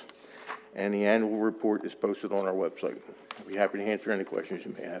office. And the annual report is posted on our website. I'll be happy to answer any questions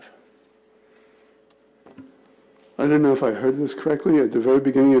you may have. I don't know if I heard this correctly. At the very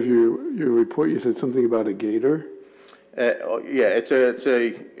beginning of your report, you said something about a gator. Yeah, it's a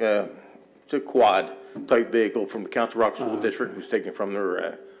quad type vehicle from the Council Rock School District. It was taken from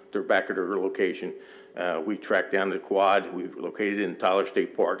their back of their location. We tracked down the quad. We located it in Tyler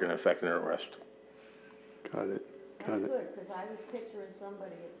State Park and effected an arrest. Got it. Got it. That's good, because I was picturing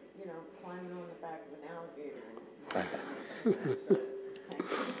somebody, climbing on the back of an alligator. So,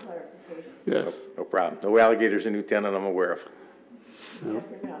 thanks for the clarification. Yes. No problem. No alligators in Newtown that I'm aware of. No.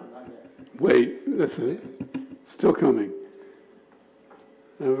 Wait, that's it. Still coming.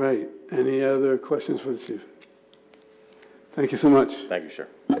 All right. Any other questions for the chief? Thank you so much. Thank you, sir.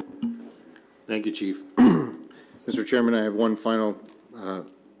 Thank you, Chief. Mr. Chairman, I have one final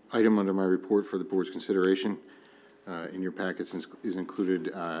item under my report for the board's consideration. In your packets is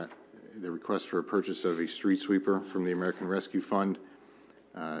included the request for a purchase of a street sweeper from the American Rescue Fund.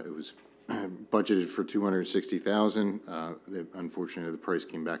 It was budgeted for $260,000. Unfortunately, the price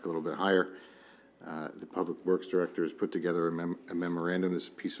came back a little bit higher. The Public Works Director has put together a memorandum. This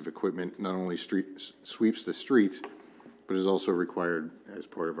piece of equipment not only sweeps the streets, but is also required as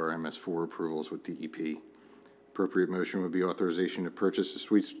part of our MS4 approvals with DEP. Appropriate motion would be authorization to purchase a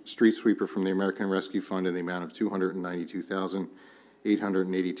street sweeper from the American Rescue Fund in the amount of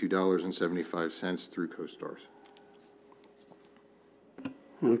 $292,882.75 through CoStars.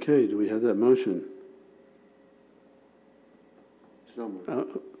 Okay, do we have that motion? So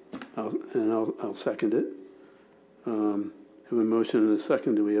moved. I'll second it. Have a motion and a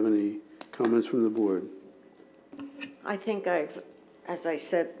second. Do we have any comments from the board? I think as I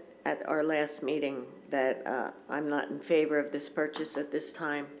said at our last meeting, that I'm not in favor of this purchase at this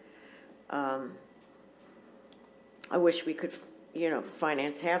time. I wish we could,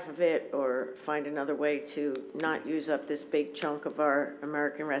 finance half of it or find another way to not use up this big chunk of our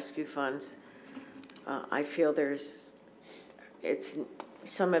American Rescue funds. I feel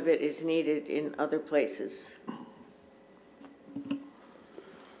some of it is needed in other places.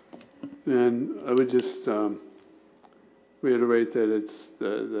 And I would just reiterate that it's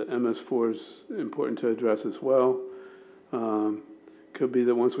the MS4 is important to address as well. Could be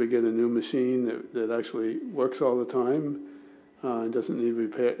that once we get a new machine that actually works all the time and doesn't need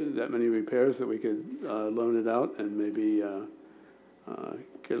that many repairs, that we could loan it out and maybe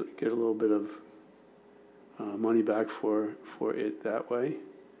get a little bit of money back for it that way.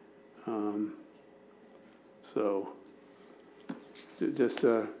 So just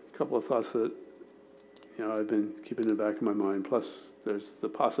a couple of thoughts that I've been keeping in the back of my mind. Plus, there's the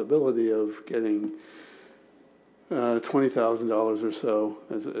possibility of getting $20,000 or so,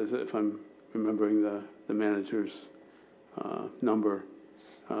 as if I'm remembering the manager's number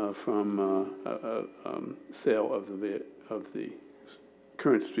from sale of the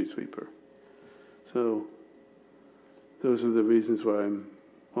current street sweeper. So those are the reasons why I'm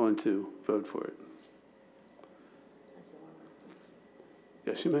willing to vote for it.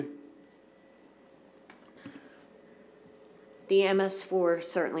 Yes, you may. The MS4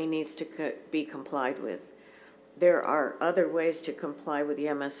 certainly needs to be complied with. There are other ways to comply with the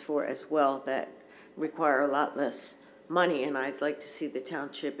MS4 as well that require a lot less money, and I'd like to see the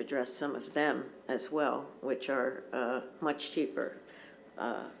township address some of them as well, which are much cheaper.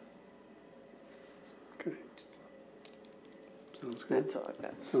 Okay. Sounds good. That's all I've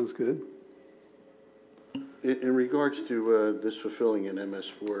got. Sounds good. In regards to this fulfilling an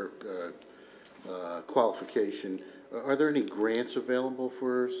MS4 qualification, are there any grants available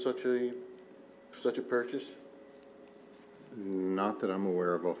for such a purchase? Not that I'm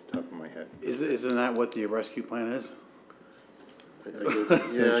aware of off the top of my head. Isn't that what the rescue plan is? I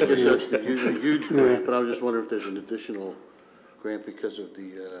guess that's the huge grant, but I was just wondering if there's an additional grant because of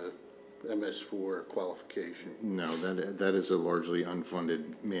the MS4 qualification. No, that is a largely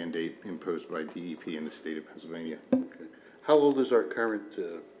unfunded mandate imposed by DEP in the state of Pennsylvania. Okay. How old is our current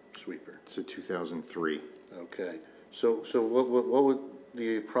sweeper? It's a 2003. Okay. So what would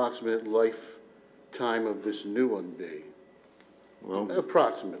the approximate lifetime of this new one be? Well,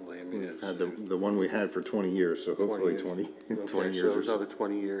 approximately. I mean, we've had the one we had for 20 years, so hopefully 20 okay, years so or so. another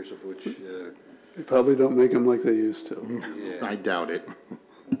 20 years of which... They probably don't make them like they used to. Yeah. I doubt it.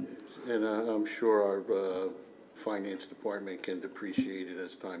 And I'm sure our finance department can depreciate it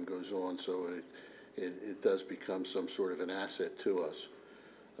as time goes on, so it does become some sort of an asset to us.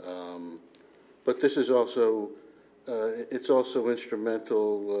 But this is also, it's also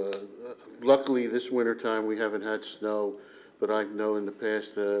instrumental. Luckily, this wintertime, we haven't had snow, but I know in the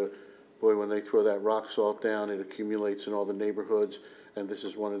past, boy, when they throw that rock salt down, it accumulates in all the neighborhoods, and this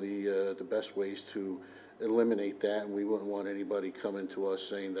is one of the best ways to eliminate that, and we wouldn't want anybody coming to us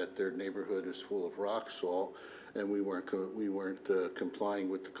saying that their neighborhood is full of rock salt, and we weren't complying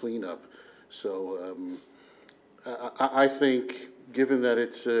with the cleanup. So I think, given that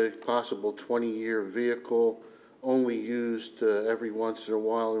it's a possible 20-year vehicle, only used every once in a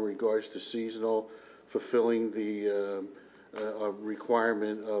while in regards to seasonal, fulfilling the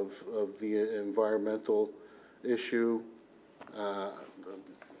requirement of the environmental issue,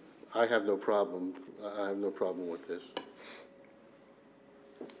 I have no problem. I have no problem with this.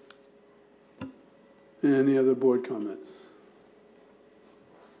 Any other board comments?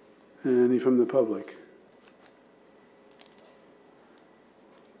 Any from the public?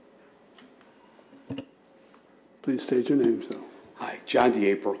 Please state your name, so. Hi, John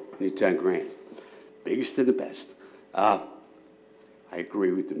DeApril, Newtown Grant. Biggest and the best. I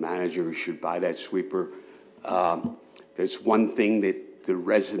agree with the manager. We should buy that sweeper. There's one thing that the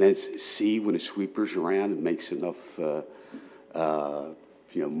residents see when a sweeper's around. It makes enough,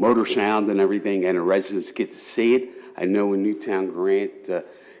 motor sound and everything, and the residents get to see it. I know in Newtown Grant,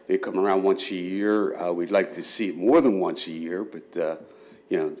 they come around once a year. We'd like to see it more than once a year, but, the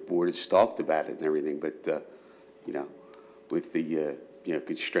board has talked about it and everything. But, with the,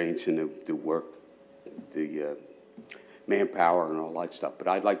 constraints and the work manpower and all that stuff, but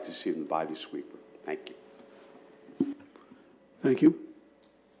I'd like to see them buy the sweeper. Thank you. Thank you.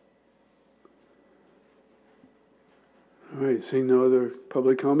 All right, seeing no other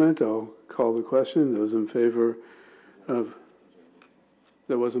public comment, I'll call the question. Those in favor of,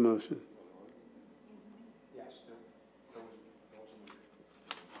 there was a motion.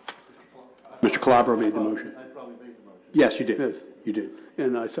 Mr. Calabro made the motion. I probably made the motion. Yes, you did. Yes. You did.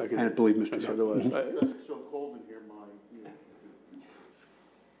 And I second. And I believe Mr. That's what Tuck. it was. Because it's so cold in here,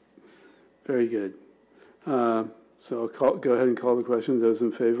 Very good. So I'll go ahead and call the question. Those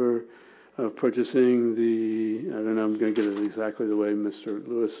in favor of purchasing the, I don't know, I'm going to get it exactly the way Mr.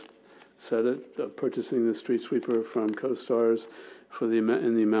 Lewis said it, of purchasing the street sweeper from CoStars for the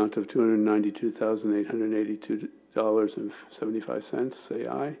in the amount of $292,882.75, say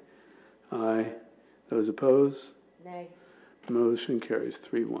aye. Aye. Those opposed? Nay. Motion carries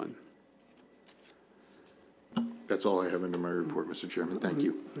 3-1. That's all I have under my report, Mr. Chairman. Thank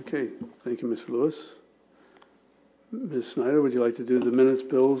you. Okay, thank you, Mr. Lewis. Ms. Snyder, would you like to do the minutes,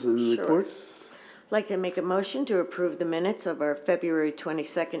 bills, and Sure. reports? I'd like to make a motion to approve the minutes of our February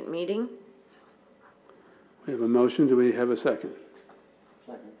 22nd meeting. We have a motion. Do we have a second?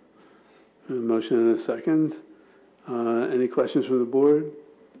 Second. A motion and a second. Any questions from the board?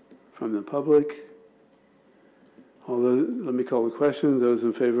 From the public? Let me call the question. Those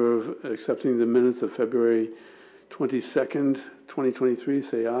in favor of accepting the minutes of February 22nd, 2023,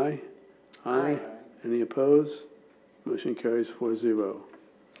 say aye. Aye. Any opposed? Motion carries 4-0.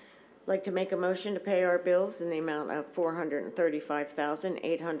 I'd like to make a motion to pay our bills in the amount of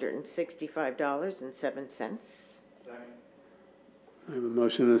 $435,865.07. I have a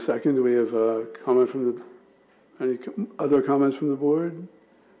motion and a second. Do we have a comment from the, any other comments from the board?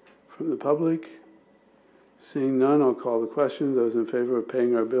 From the public? Seeing none, I'll call the question. Those in favor of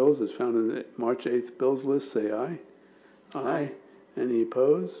paying our bills as found in the March 8th bills list, say aye. Aye. Any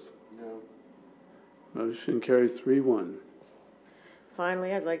opposed? No. Motion carries 3-1.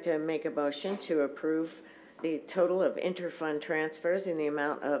 Finally, I'd like to make a motion to approve the total of interfund transfers in the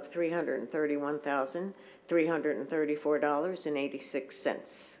amount of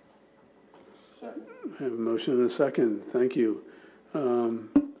 $331,334.86. I have a motion and a second. Thank you.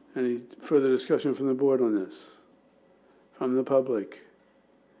 Any further discussion from the board on this? From the public?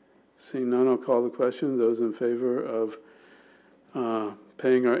 Seeing none, I'll call the question. Those in favor of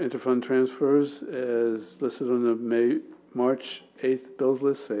paying our interfund transfers as listed on the March 8th bills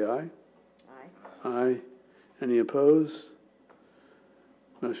list, say aye. Aye. Aye. Any opposed?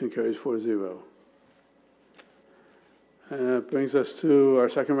 Motion carries 4-0. Brings us to our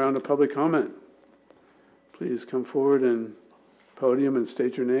second round of public comment. Please come forward and podium and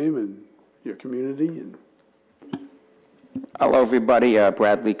state your name and your community. And hello, everybody.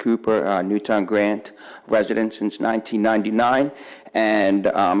 Bradley Cooper, Newtown Grant, resident since 1999. And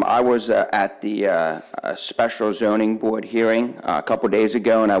I was at the special zoning board hearing a couple days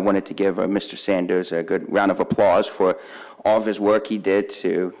ago, and I wanted to give Mr. Sanders a good round of applause for all of his work he did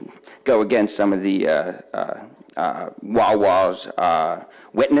to go against some of the Wawa's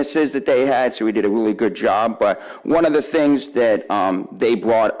witnesses that they had, so we did a really good job. But one of the things that they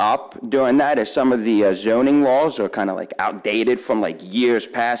brought up during that is some of the zoning laws are kind of like outdated from like years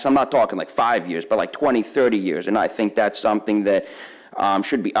past. I'm not talking like 5 years, but like 20, 30 years. And I think that's something that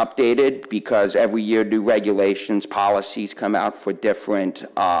should be updated, because every year new regulations, policies come out for different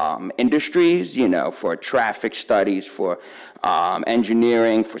industries, you know, for traffic studies, for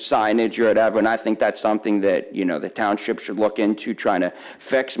engineering, for signage or whatever. And I think that's something that, you know, the township should look into trying to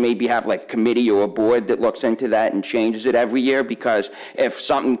fix, maybe have like a committee or a board that looks into that and changes it every year. Because if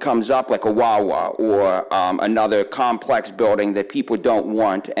something comes up like a Wawa or another complex building that people don't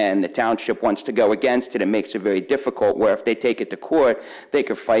want and the township wants to go against it, it makes it very difficult, where if they take it to court, they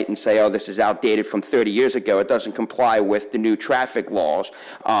could fight and say, oh, this is outdated from 30 years ago. It doesn't comply with the new traffic laws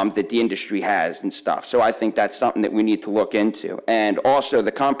that the industry has and stuff. So I think that's something that we need to look into. And also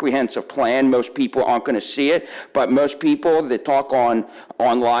the comprehensive plan, most people aren't going to see it, but most people that talk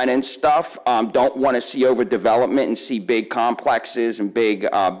online and stuff don't want to see overdevelopment and see big complexes and big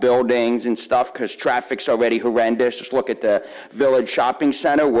buildings and stuff, because traffic's already horrendous. Just look at the Village Shopping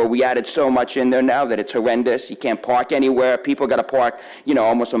Center, where we added so much in there now that it's horrendous. You can't park anywhere. People got to park park, you know,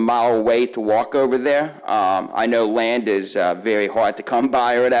 almost a mile away to walk over there. I know land is very hard to come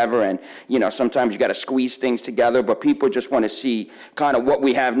by or whatever, and, you know, sometimes you got to squeeze things together, but people just want to see kind of what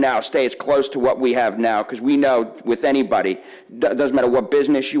we have now, stay as close to what we have now, because we know with anybody, doesn't matter what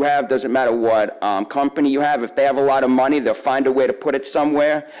business you have, doesn't matter what company you have, if they have a lot of money, they'll find a way to put it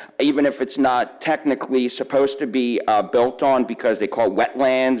somewhere, even if it's not technically supposed to be built on because they call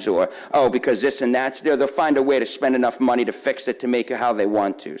wetlands or, oh, because this and that's there, they'll find a way to spend enough money to fix it to make it how they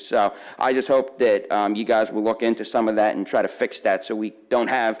want to. So I just hope that you guys will look into some of that and try to fix that so we don't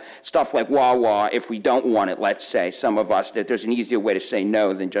have stuff like Wawa if we don't want it, let's say, some of us, that there's an easier way to say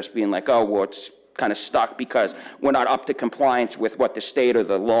no than just being like, oh, well, it's kind of stuck because we're not up to compliance with what the state or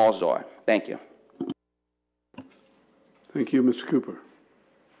the laws are. Thank you. Thank you, Mr. Cooper.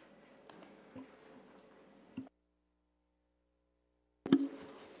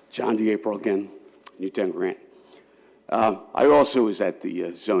 John DeApril again, Newtown Grant. I also was at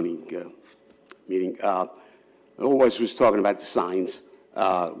the zoning meeting. I always was talking about the signs.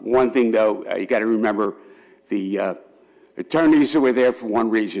 One thing, though, you got to remember the attorneys who were there for one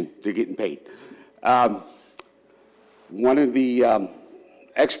reason. They're getting paid. One of the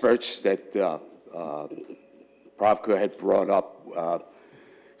experts that Pravka had brought up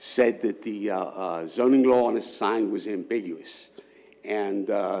said that the zoning law on a sign was ambiguous. And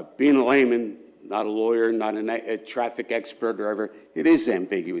being a layman, not a lawyer, not a traffic expert or whatever, it is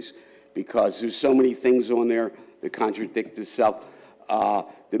ambiguous because there's so many things on there that contradict itself.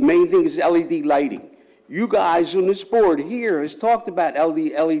 The main thing is LED lighting. You guys on this board here has talked about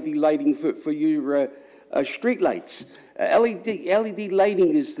LED lighting for your street lights. LED lighting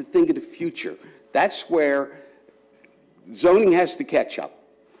is the thing of the future. That's where zoning has to catch up.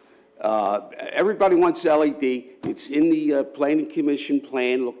 Everybody wants LED. It's in the planning commission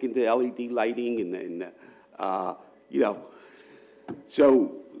plan, look into LED lighting and you know.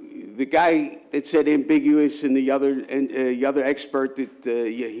 So the guy that said ambiguous and the other expert that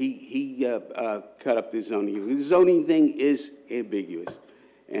he cut up the zoning. The zoning thing is ambiguous.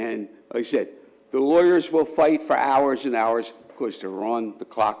 And like I said, the lawyers will fight for hours and hours because they're on the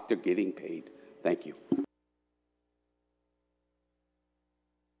clock, they're getting paid. Thank you.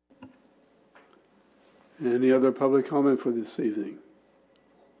 Any other public comment for this evening?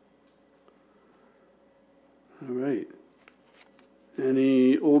 All right.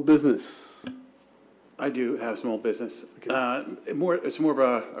 Any old business? I do have some old business. Okay. It's more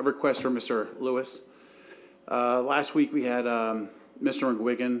of a request from Mr. Lewis. Last week we had Mr.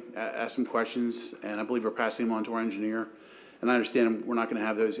 McGuigan ask some questions, and I believe we're passing them on to our engineer. And I understand we're not going to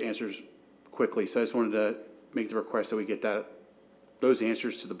have those answers quickly, so I just wanted to make the request that we get those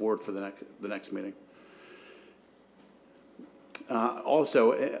answers to the board for the next meeting.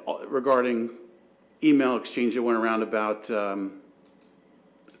 Also, regarding email exchange that went around about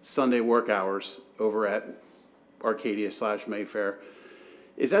Sunday work hours over at Arcadia/Mayfair,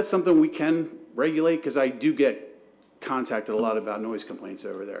 is that something we can regulate? Because I do get contacted a lot about noise complaints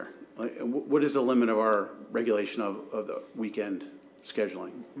over there. Like, what is the limit of our regulation of the weekend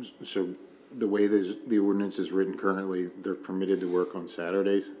scheduling? So the way the ordinance is written currently, they're permitted to work on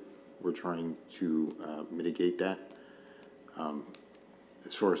Saturdays. We're trying to mitigate that.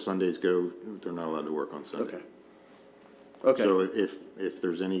 As far as Sundays go, they're not allowed to work on Sunday. Okay. Okay. So if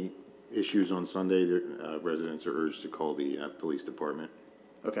there's any issues on Sunday, residents are urged to call the police department.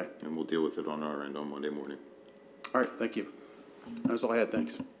 Okay. And we'll deal with it on our end on Monday morning. All right, thank you. That's all I had,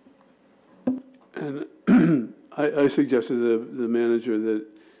 thanks. And I suggested to the manager that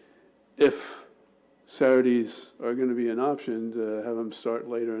if Saturdays are going to be an option, to have them start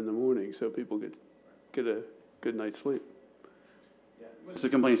later in the morning so people get a good night's sleep. Most of the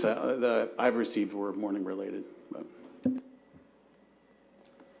complaints that I've received were morning related. But.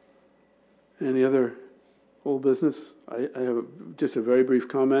 Any other old business? I have just a very brief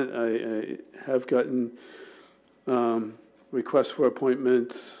comment. I have gotten requests for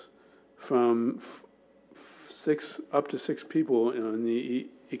appointments from up to six people on the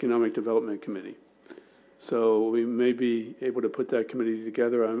Economic Development Committee. So we may be able to put that committee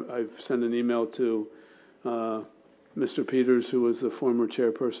together. I've sent an email to Mr. Peters, who was the former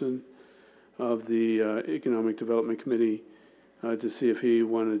chairperson of the Economic Development Committee, to see if he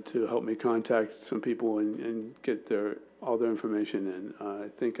wanted to help me contact some people and get all their information in. I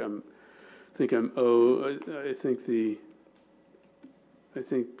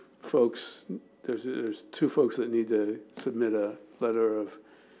think folks, there's two folks that need to submit a letter of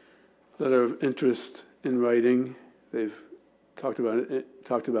interest in writing. They've talked about it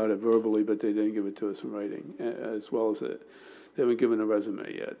verbally, but they didn't give it to us in writing, as well as they haven't given a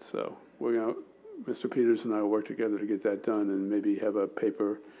resume yet. So we're Mr. Peters and I will work together to get that done and maybe have a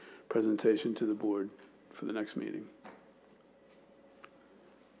paper presentation to the board for the next meeting.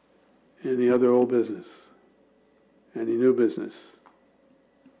 Any other old business? Any new business?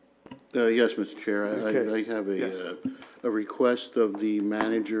 Yes, Mr. Chair, Okay. I have Yes. a request of the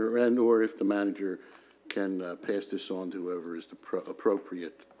manager, and/or if the manager can pass this on to whoever is the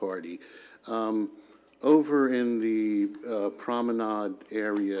appropriate party. Over in the promenade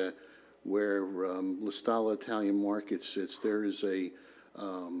area where La Stalla Italian Market sits, there is a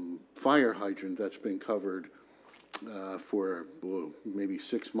fire hydrant that's been covered for maybe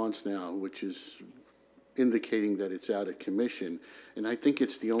 6 months now, which is indicating that it's out of commission. And I think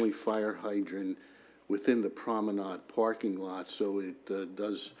it's the only fire hydrant within the promenade parking lot, so it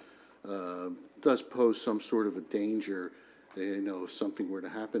does pose some sort of a danger, if something were to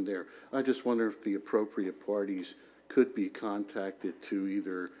happen there. I just wonder if the appropriate parties could be contacted to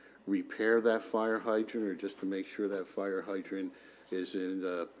either repair that fire hydrant or just to make sure that fire hydrant is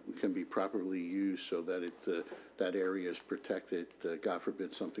can be properly used so that that area is protected. God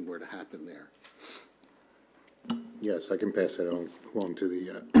forbid something were to happen there. Yes, I can pass that along to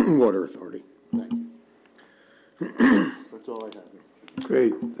the Water Authority. Thank you. That's all I have.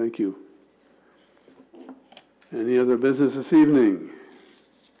 Great, thank you. Any other business this evening?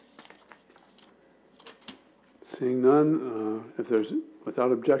 Seeing none,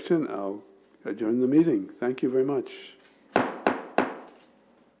 without objection, I'll adjourn the meeting. Thank you very much.